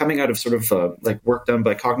 even coming out of sort of like work done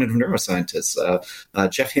by cognitive neuroscientists.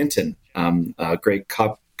 Jeff Hinton, a great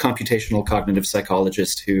computational cognitive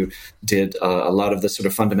psychologist who did a lot of the sort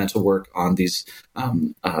of fundamental work on these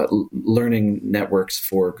learning networks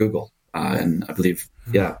for Google, and I believe,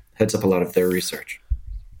 heads up a lot of their research.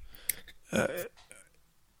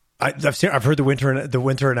 I've heard the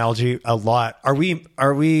winter analogy a lot. Are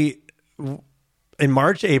we in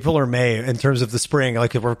March, April, or May in terms of the spring?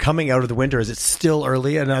 Like, if we're coming out of the winter, is it still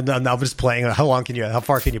early? And I'm just playing. How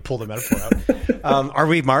far can you pull the metaphor out? Are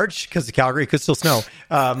we March? Because Calgary could still snow,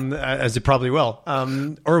 as it probably will.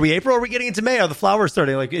 Or are we April? Are we getting into May? Are the flowers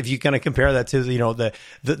starting? Like, if you kind of compare that to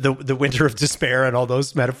the winter of despair and all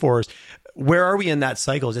those metaphors, where are we in that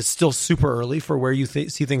cycle? Is it still super early for where you see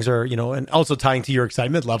things are, and also tying to your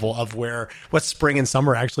excitement level of what spring and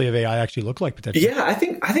summer actually of AI actually look like potentially? Yeah, I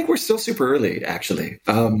think we're still super early, actually.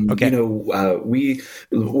 Okay. We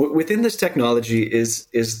within this technology is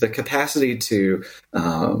the capacity to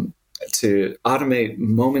automate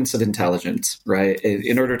moments of intelligence, right?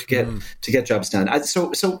 In order to get jobs done.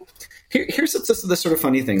 So here's the sort of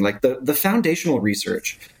funny thing, like the foundational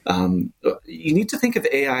research. You need to think of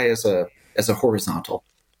AI as a horizontal.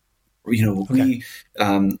 We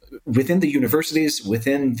within the universities,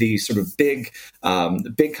 within the sort of big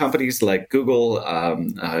companies like Google,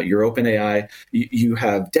 your OpenAI, you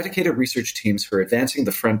have dedicated research teams for advancing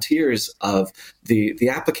the frontiers of the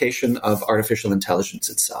application of artificial intelligence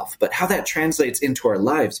itself. But how that translates into our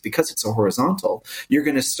lives, because it's a horizontal, you're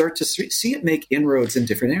going to start to see it make inroads in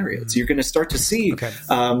different areas. You're going to start to see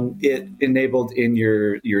it enabled in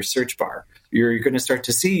your search bar. you're going to start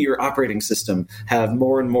to see your operating system have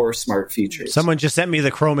more and more smart features. Someone just sent me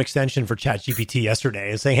the Chrome extension for ChatGPT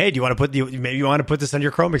yesterday and saying, "Hey, do you want to maybe you want to put this on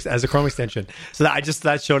your Chrome as a Chrome extension?" So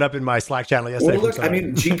that showed up in my Slack channel yesterday. Well, look, I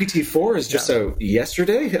mean, GPT-4 is just out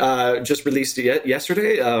yesterday. Just released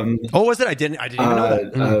yesterday. Oh, was it? I didn't even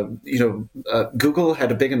know that. Google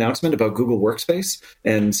had a big announcement about Google Workspace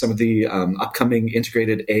and some of the upcoming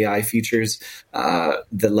integrated AI features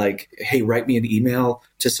that, like, hey, write me an email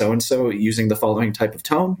to so and so using the following type of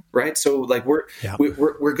tone, right? So, like, we're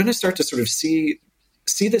going to start to sort of see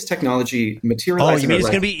this technology materialize. Oh, you mean it's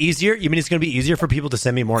going to be easier? You mean it's going to be easier for people to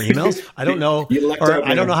send me more emails? I don't know.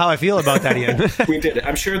 I don't know how I feel about that, Ian. We did it.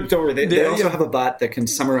 I'm sure. Don't worry. They also have a bot that can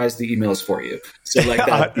summarize the emails for you. So, like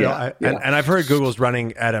that. And I've heard Google's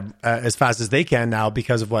running at as fast as they can now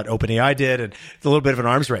because of what OpenAI did, and it's a little bit of an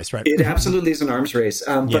arms race, right? It absolutely is an arms race.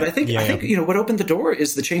 But I think what opened the door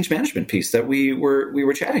is the change management piece that we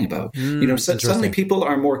were chatting about. Suddenly people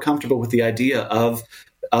are more comfortable with the idea of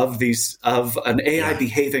an AI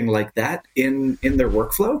behaving like that in their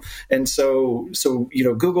workflow. And so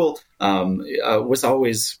Google was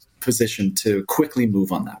always positioned to quickly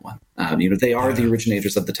move on that one. They are the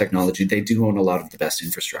originators of the technology. They do own a lot of the best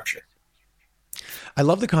infrastructure. I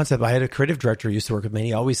love the concept. I had a creative director who used to work with me.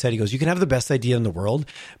 He always said, he goes, you can have the best idea in the world,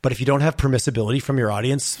 but if you don't have permissibility from your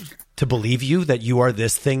audience to believe you that you are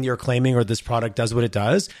this thing you're claiming or this product does what it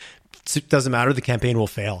does, it doesn't matter. The campaign will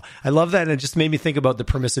fail. I love that. And it just made me think about the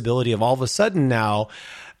permissibility of all of a sudden now,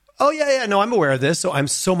 no, I'm aware of this. So I'm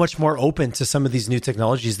so much more open to some of these new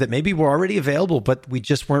technologies that maybe were already available, but we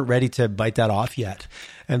just weren't ready to bite that off yet.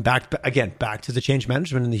 And back to the change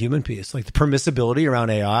management and the human piece, like the permissibility around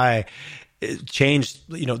AI. It changed,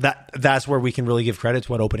 that's where we can really give credit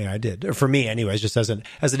to what OpenAI did. Or for me, anyways, just as an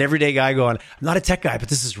everyday guy going, I'm not a tech guy, but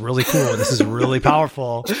this is really cool. This is really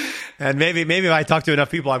powerful. And maybe if I talk to enough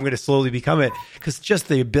people, I'm going to slowly become it. Because just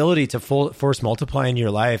the ability to force multiply in your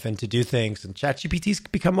life and to do things. And ChatGPT's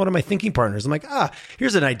become one of my thinking partners. I'm like,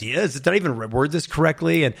 here's an idea. Did I even word this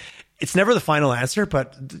correctly? And it's never the final answer,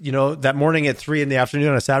 but that morning at 3 p.m.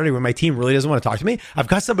 on a Saturday when my team really doesn't want to talk to me, I've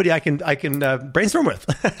got somebody I can brainstorm with.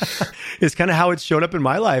 It's kind of how it showed up in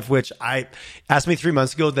my life, which I asked me 3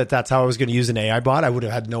 months ago that's how I was going to use an AI bot. I would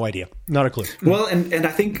have had no idea, not a clue. Well, and I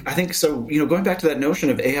think so. Going back to that notion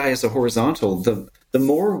of AI as a horizontal, the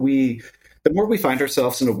more we find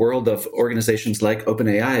ourselves in a world of organizations like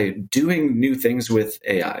OpenAI doing new things with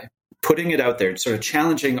AI, putting it out there, sort of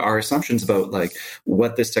challenging our assumptions about like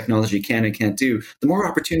what this technology can and can't do, the more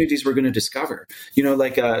opportunities we're going to discover.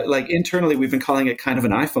 Like internally, we've been calling it kind of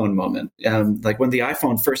an iPhone moment. Like when the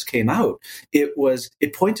iPhone first came out, it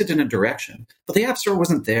pointed in a direction, but the App Store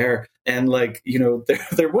wasn't there, and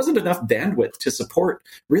there wasn't enough bandwidth to support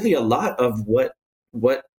really a lot of what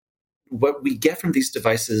we get from these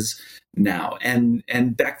devices now.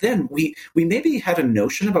 And back then we maybe had a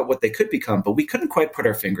notion about what they could become, but we couldn't quite put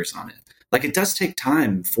our fingers on it. Like, it does take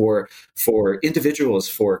time for individuals,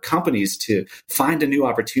 for companies to find a new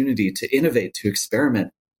opportunity, to innovate, to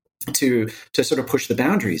experiment, to sort of push the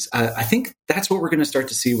boundaries. I think that's what we're going to start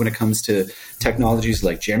to see when it comes to technologies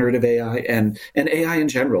like generative AI and AI in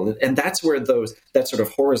general. And that's where that sort of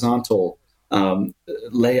horizontal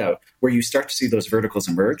layout, where you start to see those verticals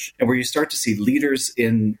emerge and where you start to see leaders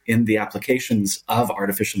in the applications of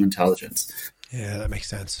artificial intelligence. Yeah, that makes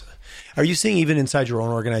sense. Are you seeing even inside your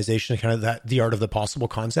own organization kind of the art of the possible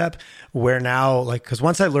concept, where now, because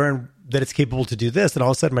once I learn that it's capable to do this, then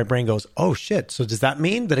all of a sudden my brain goes, oh shit, so does that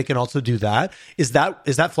mean that it can also do that? Is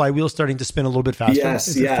that flywheel starting to spin a little bit faster?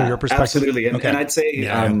 Yes, from your perspective? Absolutely. And I'd say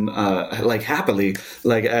happily,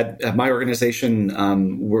 at my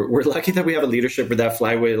organization, we're lucky that we have a leadership where that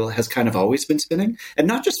flywheel has kind of always been spinning, and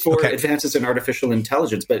not just for advances in artificial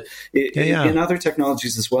intelligence, but in other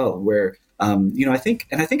technologies as well, where I think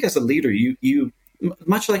as a leader, you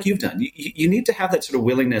much like you've done, you need to have that sort of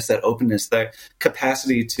willingness, that openness, that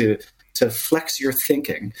capacity to flex your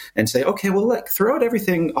thinking and say, okay, well, throw out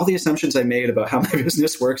everything, all the assumptions I made about how my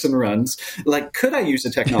business works and runs. Could I use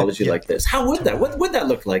a technology like this? How would that? What would that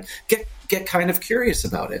look like? Get kind of curious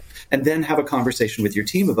about it, and then have a conversation with your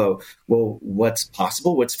team about, well, what's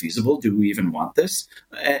possible, what's feasible, do we even want this?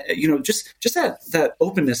 Just that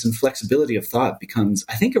openness and flexibility of thought becomes,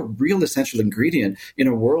 I think, a real essential ingredient in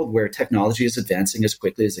a world where technology is advancing as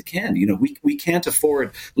quickly as it can. We can't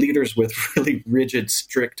afford leaders with really rigid,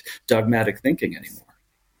 strict, dogmatic thinking anymore.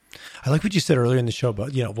 I like what you said earlier in the show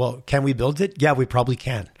about, can we build it? Yeah, we probably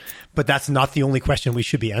can. But that's not the only question we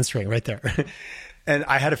should be answering right there. And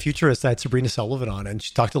I had a futurist, I had Sabrina Sullivan on, and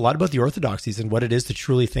she talked a lot about the orthodoxies and what it is to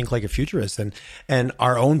truly think like a futurist, and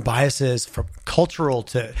our own biases from cultural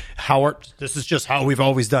to this is just how we've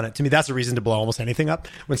always done it. To me, that's a reason to blow almost anything up.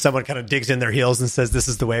 When someone kind of digs in their heels and says, this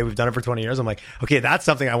is the way we've done it for 20 years, I'm like, okay, that's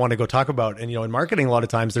something I want to go talk about. And, in marketing, a lot of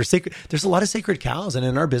times there's a lot of sacred cows. And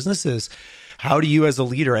in our businesses, how do you, as a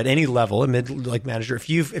leader at any level, a manager, if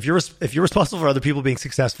you're responsible for other people being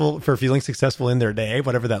successful, for feeling successful in their day,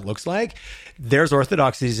 whatever that looks like, there's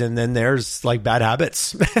orthodoxies, and then there's like bad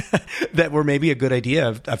habits that were maybe a good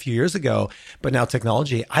idea a few years ago, but now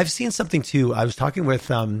technology. I've seen something too. I was talking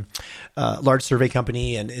with a large survey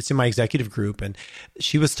company, and it's in my executive group, and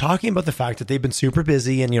she was talking about the fact that they've been super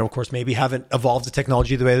busy, and of course, maybe haven't evolved the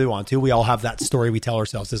technology the way they want to. We all have that story we tell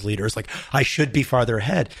ourselves as leaders, like I should be farther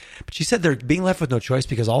ahead. But she said they're being left with no choice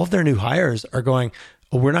because all of their new hires are going,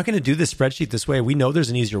 oh, we're not going to do this spreadsheet this way. We know there's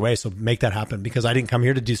an easier way, so make that happen, because I didn't come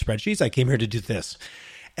here to do spreadsheets. I came here to do this.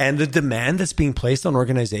 And the demand that's being placed on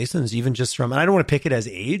organizations, even just from, and I don't want to pick it as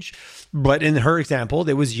age, but in her example,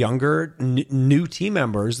 there was younger, new team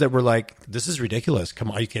members that were like, this is ridiculous.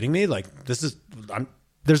 Come on, are you kidding me? Like, this is, I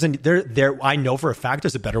know for a fact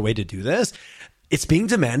there's a better way to do this. It's being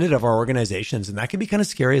demanded of our organizations, and that can be kind of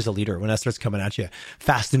scary as a leader when that starts coming at you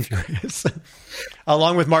fast and furious,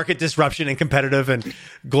 along with market disruption and competitive and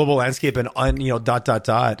global landscape and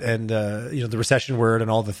and the recession word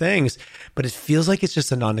and all the things. But it feels like it's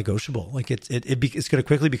just a non-negotiable. Like it's going to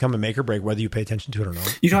quickly become a make or break whether you pay attention to it or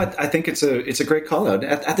not. I think it's a great call out.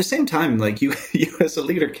 At the same time, like you as a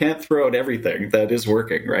leader can't throw out everything that is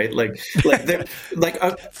working, right?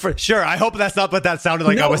 For sure. I hope that's not what that sounded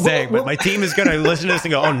like. I was saying, but my team is going to listen to this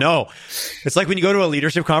and go, oh no. It's like when you go to a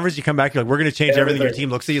leadership conference, you come back, you're like, we're going to change everything. Your team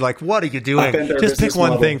looks at you like, what are you doing? Just pick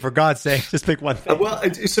one thing, for God's sake. Just pick one thing.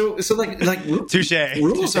 So touche.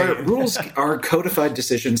 Rules are codified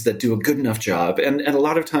decisions that do a good enough job, and a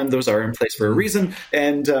lot of time those are in place for a reason.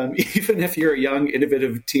 And even if you're a young,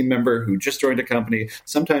 innovative team member who just joined a company,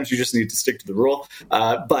 sometimes you just need to stick to the rule.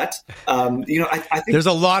 I think there's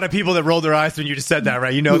a lot of people that rolled their eyes when you just said that,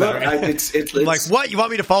 right? You know that, right? It's like, what? You want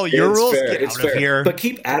me to follow your rules? Fair, Get out of here. But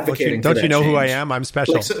keep advocating. Don't you know change. Who I am? I'm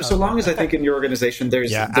special. So long as I think in your organization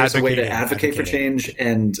there's a way to advocate for change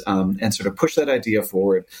and sort of push that idea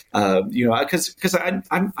forward. Because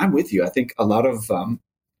I'm with you. I think a lot of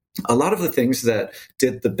the things that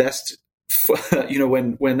did the best.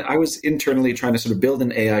 When I was internally trying to sort of build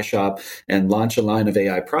an AI shop and launch a line of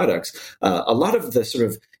AI products, a lot of the sort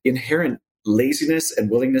of inherent laziness and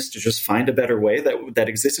willingness to just find a better way that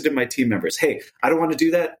existed in my team members. Hey, I don't want to do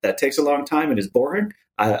that. That takes a long time and is boring.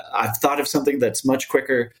 I've thought of something that's much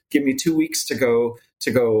quicker. Give me 2 weeks to go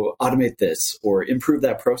automate this or improve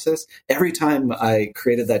that process. Every time I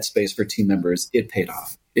created that space for team members, it paid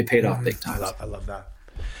off. It paid off big time. I love that.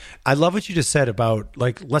 I love what you just said about,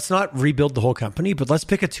 like, let's not rebuild the whole company, but let's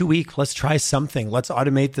pick a 2 week. Let's try something. Let's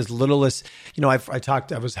automate this littlest. I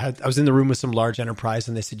was in the room with some large enterprise,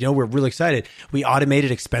 and they said, we're really excited. We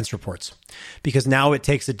automated expense reports because now it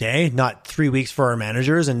takes a day, not 3 weeks for our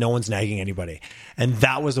managers, and no one's nagging anybody. And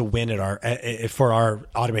that was a win for our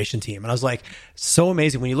automation team. And I was like, so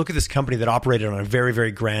amazing when you look at this company that operated on a very,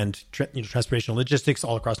 very grand transportation logistics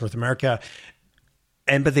all across North America.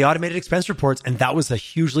 But they automated expense reports, and that was a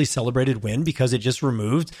hugely celebrated win because it just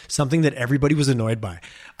removed something that everybody was annoyed by.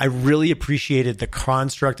 I really appreciated the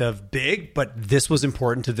construct of big, but this was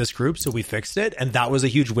important to this group, so we fixed it, and that was a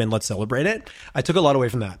huge win. Let's celebrate it. I took a lot away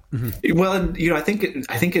from that. Mm-hmm. Well, and I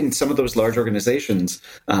think in some of those large organizations,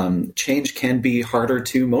 change can be harder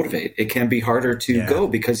to motivate. It can be harder to go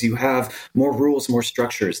because you have more rules, more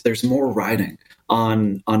structures. There's more riding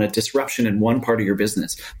on a disruption in one part of your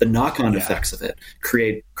business. The knock-on effects of it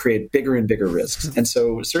create bigger and bigger risks. And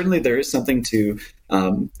so certainly there is something to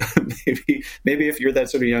maybe if you're that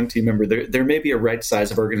sort of young team member, there may be a right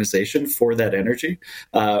size of organization for that energy,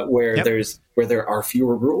 where there are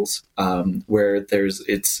fewer rules, where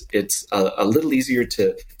it's a little easier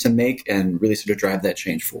to make and really sort of drive that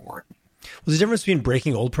change forward. Well, the difference between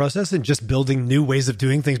breaking old process and just building new ways of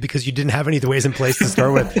doing things because you didn't have any of the ways in place to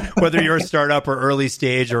start with, whether you're a startup or early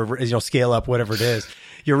stage or scale up, whatever it is.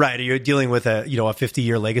 You're right. You're dealing with a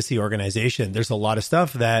 50-year legacy organization. There's a lot of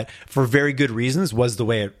stuff that, for very good reasons, was the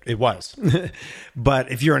way it was.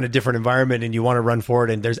 But if you're in a different environment and you want to run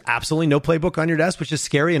forward and there's absolutely no playbook on your desk, which is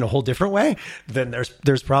scary in a whole different way, then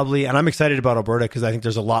there's probably, and I'm excited about Alberta because I think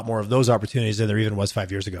there's a lot more of those opportunities than there even was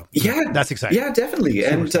 5 years ago. Yeah, that's exciting. Yeah, definitely.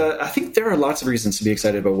 And I think there are lots of reasons to be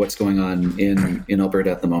excited about what's going on in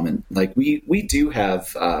Alberta at the moment. Like we do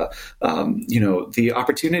have, the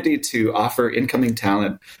opportunity to offer incoming talent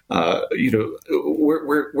talent.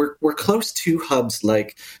 We're close to hubs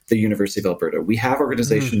like the University of Alberta. We have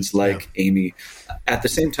organizations like Amy. At the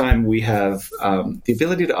same time, we have the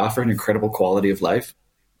ability to offer an incredible quality of life.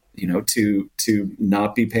 To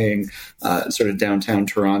not be paying sort of downtown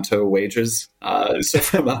Toronto wages. So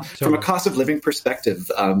from a cost of living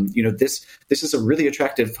perspective, this is a really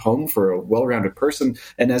attractive home for a well-rounded person.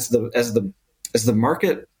 And as the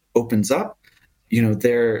market opens up,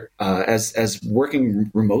 as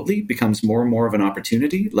working remotely becomes more and more of an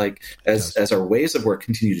opportunity, like as our ways of work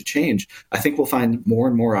continue to change, I think we'll find more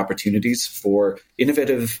and more opportunities for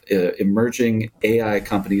innovative, emerging AI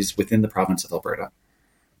companies within the province of Alberta.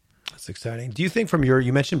 That's exciting. Do you think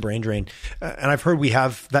you mentioned brain drain, and I've heard we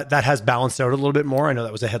have that has balanced out a little bit more. I know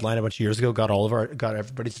that was a headline a bunch of years ago, got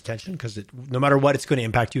everybody's attention because no matter what, it's going to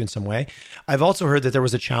impact you in some way. I've also heard that there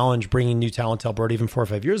was a challenge bringing new talent to Alberta even 4 or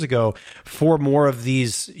 5 years ago for more of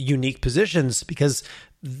these unique positions because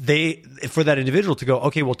for that individual to go,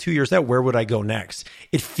 okay, well, 2 years out, where would I go next?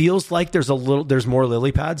 It feels like there's more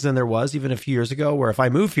lily pads than there was even a few years ago, where if I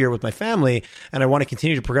move here with my family and I want to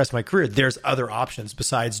continue to progress my career, there's other options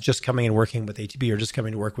besides just coming and working with ATB or just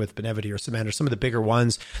coming to work with Benevity or Cement or some of the bigger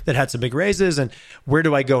ones that had some big raises. And where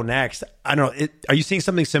do I go next? I don't know. Are you seeing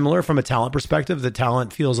something similar from a talent perspective? The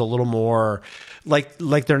talent feels a little more like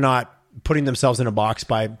they're not putting themselves in a box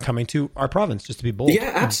by coming to our province just to be bold.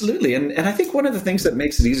 Yeah, absolutely. And I think one of the things that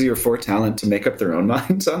makes it easier for talent to make up their own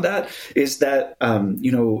minds on that is that,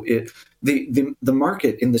 the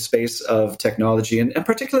market in the space of technology, and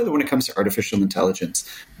particularly when it comes to artificial intelligence,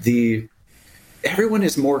 everyone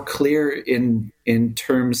is more clear in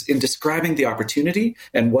describing the opportunity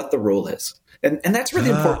and what the role is. And that's really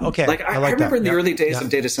important. Okay. I remember in the early days of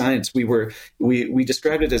data science, we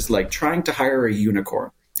described it as like trying to hire a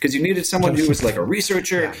unicorn. Because you needed someone who was like a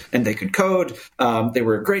researcher and they could code. They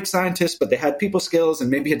were a great scientist, but they had people skills and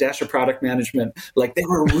maybe a dash of product management. Like they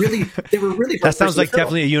were really. That sounds like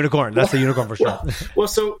definitely a unicorn. That's a unicorn for sure.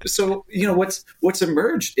 So what's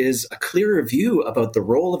emerged is a clearer view about the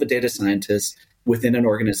role of a data scientist within an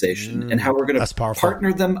organization and how we're going to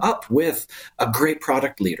partner them up with a great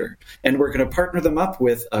product leader. And we're going to partner them up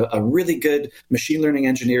with a really good machine learning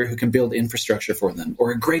engineer who can build infrastructure for them, or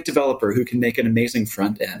a great developer who can make an amazing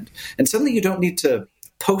front end. And suddenly you don't need to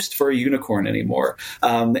post for a unicorn anymore.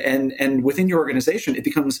 And within your organization, it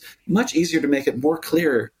becomes much easier to make it more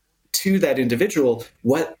clear to that individual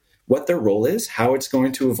what their role is, how it's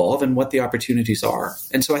going to evolve, and what the opportunities are.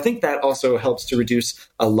 And so I think that also helps to reduce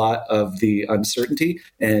a lot of the uncertainty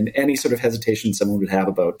and any sort of hesitation someone would have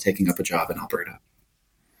about taking up a job in Alberta.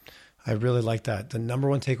 I really like that. The number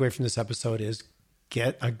one takeaway from this episode is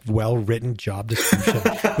get a well-written job description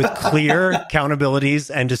with clear accountabilities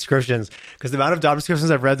and descriptions. Because the amount of job descriptions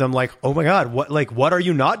I've read, I'm like, oh my God, what are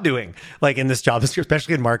you not doing? Like in this job description,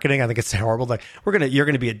 especially in marketing, I think it's horrible. Like you're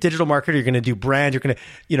going to be a digital marketer, you're going to do brand, you're going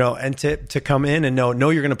to, and to come in and know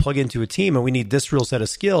you're going to plug into a team and we need this real set of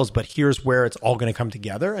skills, but here's where it's all going to come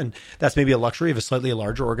together. And that's maybe a luxury of a slightly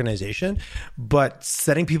larger organization, but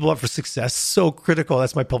setting people up for success, so critical.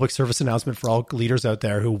 That's my public service announcement for all leaders out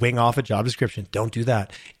there who wing off a job description. Don't do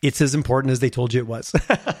that. It's as important as they told you it was.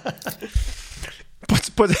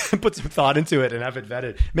 Put some thought into it and have it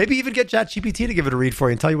vetted. Maybe even get ChatGPT to give it a read for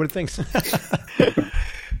you and tell you what it thinks.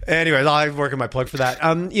 Anyways, I'll work on my plug for that.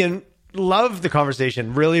 Ian, love the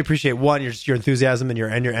conversation. Really appreciate your enthusiasm and your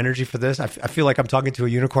energy for this. I feel like I'm talking to a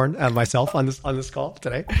unicorn myself on this call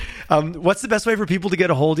today. What's the best way for people to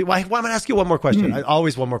get a hold of you? Well, I'm going to ask you one more question.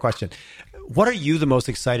 Always one more question. What are you the most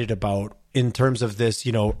excited about in terms of this,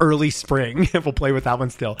 early spring, if we'll play with that one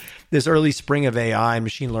still, this early spring of AI and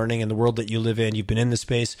machine learning and the world that you live in? You've been in the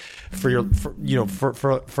space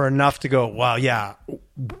for enough to go, wow, yeah.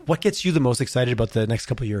 What gets you the most excited about the next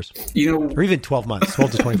couple of years? Or even 12 months,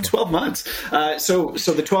 12 to 24. 12 months. So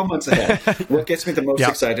the 12 months ahead, what gets me the most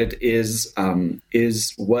excited is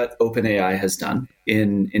what OpenAI has done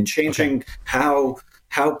in changing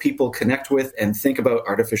how people connect with and think about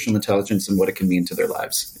artificial intelligence and what it can mean to their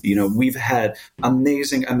lives. We've had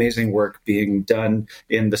amazing work being done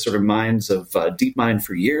in the sort of minds of DeepMind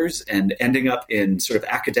for years and ending up in sort of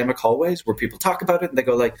academic hallways where people talk about it and they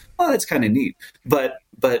go like, oh, that's kind of neat. But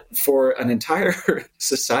for an entire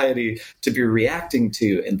society to be reacting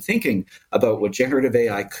to and thinking about what generative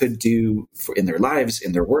AI could do in their lives,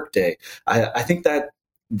 in their workday, I think that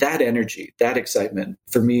energy, that excitement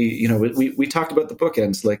for me, we talked about the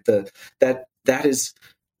bookends, like that is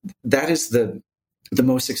the the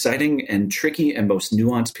most exciting and tricky and most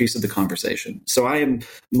nuanced piece of the conversation. So I am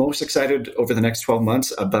most excited over the next 12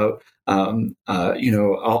 months about,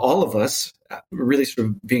 all of us really sort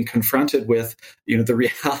of being confronted with, the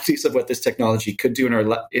realities of what this technology could do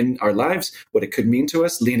in our lives, what it could mean to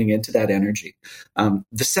us, leaning into that energy.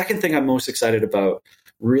 The second thing I'm most excited about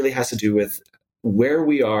really has to do with where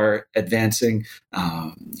we are advancing,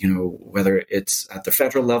 whether it's at the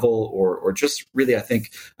federal level or just really, I think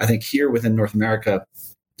here within North America,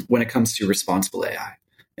 when it comes to responsible AI.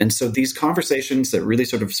 And so these conversations that really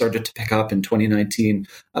sort of started to pick up in 2019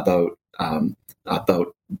 about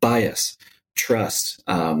bias, trust,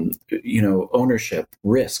 ownership,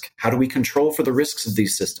 risk. How do we control for the risks of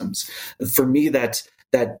these systems? For me, that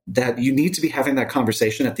you need to be having that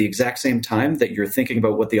conversation at the exact same time that you're thinking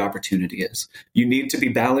about what the opportunity is. You need to be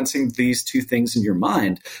balancing these two things in your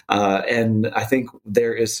mind. And I think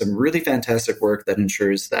there is some really fantastic work that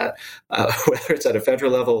ensures that whether it's at a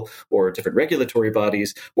federal level or different regulatory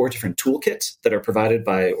bodies or different toolkits that are provided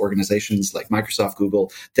by organizations like Microsoft,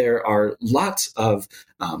 Google, there are lots of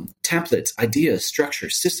templates, ideas,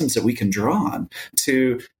 structures, systems that we can draw on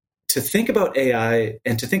to think about AI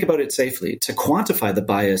and to think about it safely, to quantify the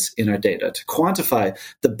bias in our data, to quantify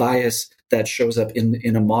the bias that shows up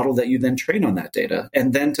in a model that you then train on that data,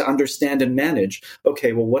 and then to understand and manage,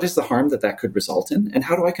 okay, well, what is the harm that could result in, and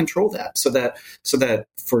how do I control that so that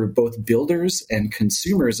for both builders and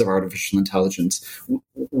consumers of artificial intelligence,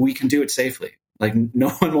 we can do it safely. Like no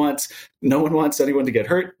one wants anyone to get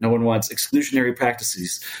hurt. No one wants exclusionary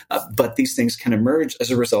practices, but these things can emerge as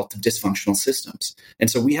a result of dysfunctional systems. And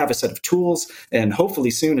so we have a set of tools and hopefully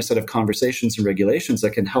soon a set of conversations and regulations that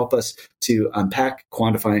can help us to unpack,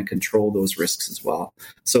 quantify, and control those risks as well.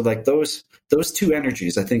 So like those two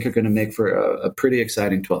energies, I think, are going to make for a pretty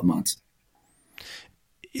exciting 12 months.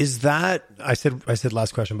 Is that, I said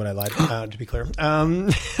last question, but I lied, to be clear.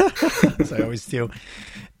 As I always do.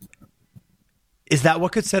 Is that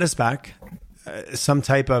what could set us back? Some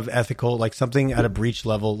type of ethical, like something at a breach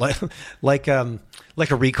level, like a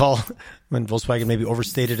recall when Volkswagen maybe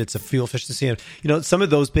overstated it's a fuel efficiency. Some of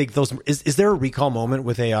those is there a recall moment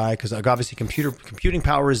with AI? Because obviously computing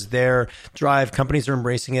power is there, companies are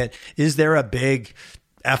embracing it. Is there a big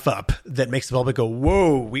F up that makes the public go,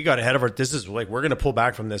 whoa, we got ahead of it. This is like, we're going to pull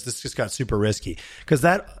back from this. This just got super risky. Because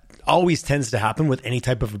that always tends to happen with any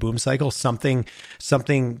type of a boom cycle. Something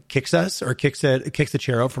kicks us or kicks the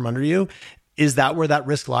chair out from under you. Is that where that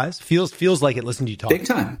risk lies? Feels like it, listening to you talk. Big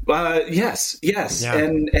time. Yes. Yeah.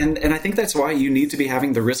 And I think that's why you need to be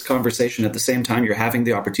having the risk conversation at the same time you're having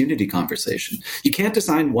the opportunity conversation. You can't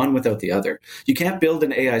design one without the other. You can't build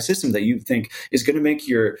an AI system that you think is going to make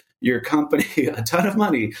your company a ton of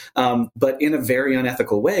money, but in a very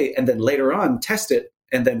unethical way, and then later on test it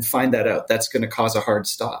and then find that out. That's going to cause a hard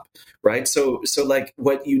stop, right? So like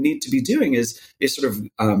what you need to be doing is sort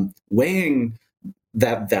of weighing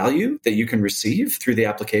that value that you can receive through the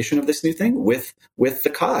application of this new thing with the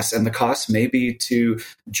costs. And the costs may be to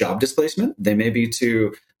job displacement. They may be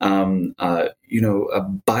to, a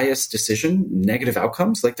biased decision, negative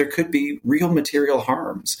outcomes. Like there could be real material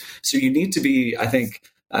harms. So you need to be, I think,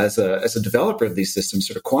 as a developer of these systems,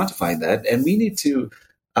 sort of quantifying that. And we need to,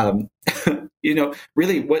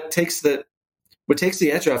 really what takes the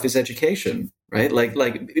edge off is education, right?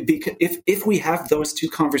 Because if we have those two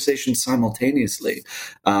conversations simultaneously,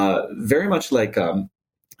 very much like,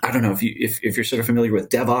 I don't know if you're sort of familiar with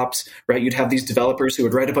DevOps, right? You'd have these developers who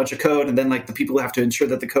would write a bunch of code, and then like the people who have to ensure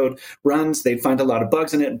that the code runs, they'd find a lot of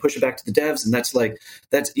bugs in it and push it back to the devs. And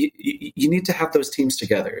you need to have those teams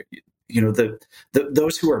together.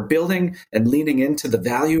 Those who are building and leaning into the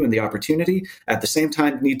value and the opportunity at the same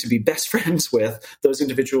time need to be best friends with those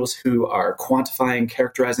individuals who are quantifying,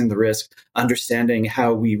 characterizing the risk, understanding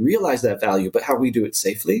how we realize that value, but how we do it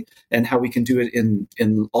safely and how we can do it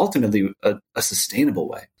in ultimately a sustainable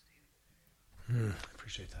way.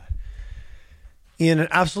 Appreciate that. Ian, an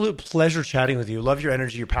absolute pleasure chatting with you. Love your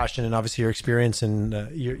energy, your passion, and obviously your experience and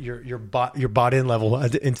your bought-in level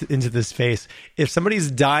into this space. If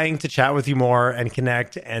somebody's dying to chat with you more and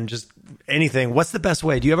connect and just anything, what's the best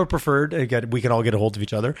way? Do you have a preferred? Again, we can all get a hold of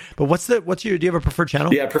each other. But do you have a preferred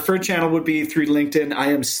channel? Yeah, preferred channel would be through LinkedIn.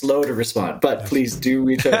 I am slow to respond, but please do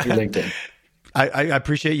reach out through LinkedIn. I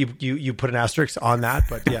appreciate you put an asterisk on that,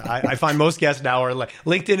 but yeah, I find most guests now are like,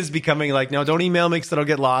 LinkedIn is becoming like, no, don't email me because that'll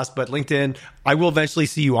get lost, but LinkedIn, I will eventually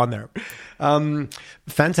see you on there.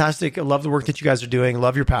 Fantastic. I love the work that you guys are doing.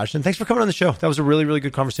 Love your passion. Thanks for coming on the show. That was a really, really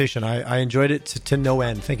good conversation. I enjoyed it to no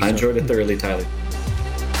end. Thank you. I enjoyed it thoroughly, Tyler.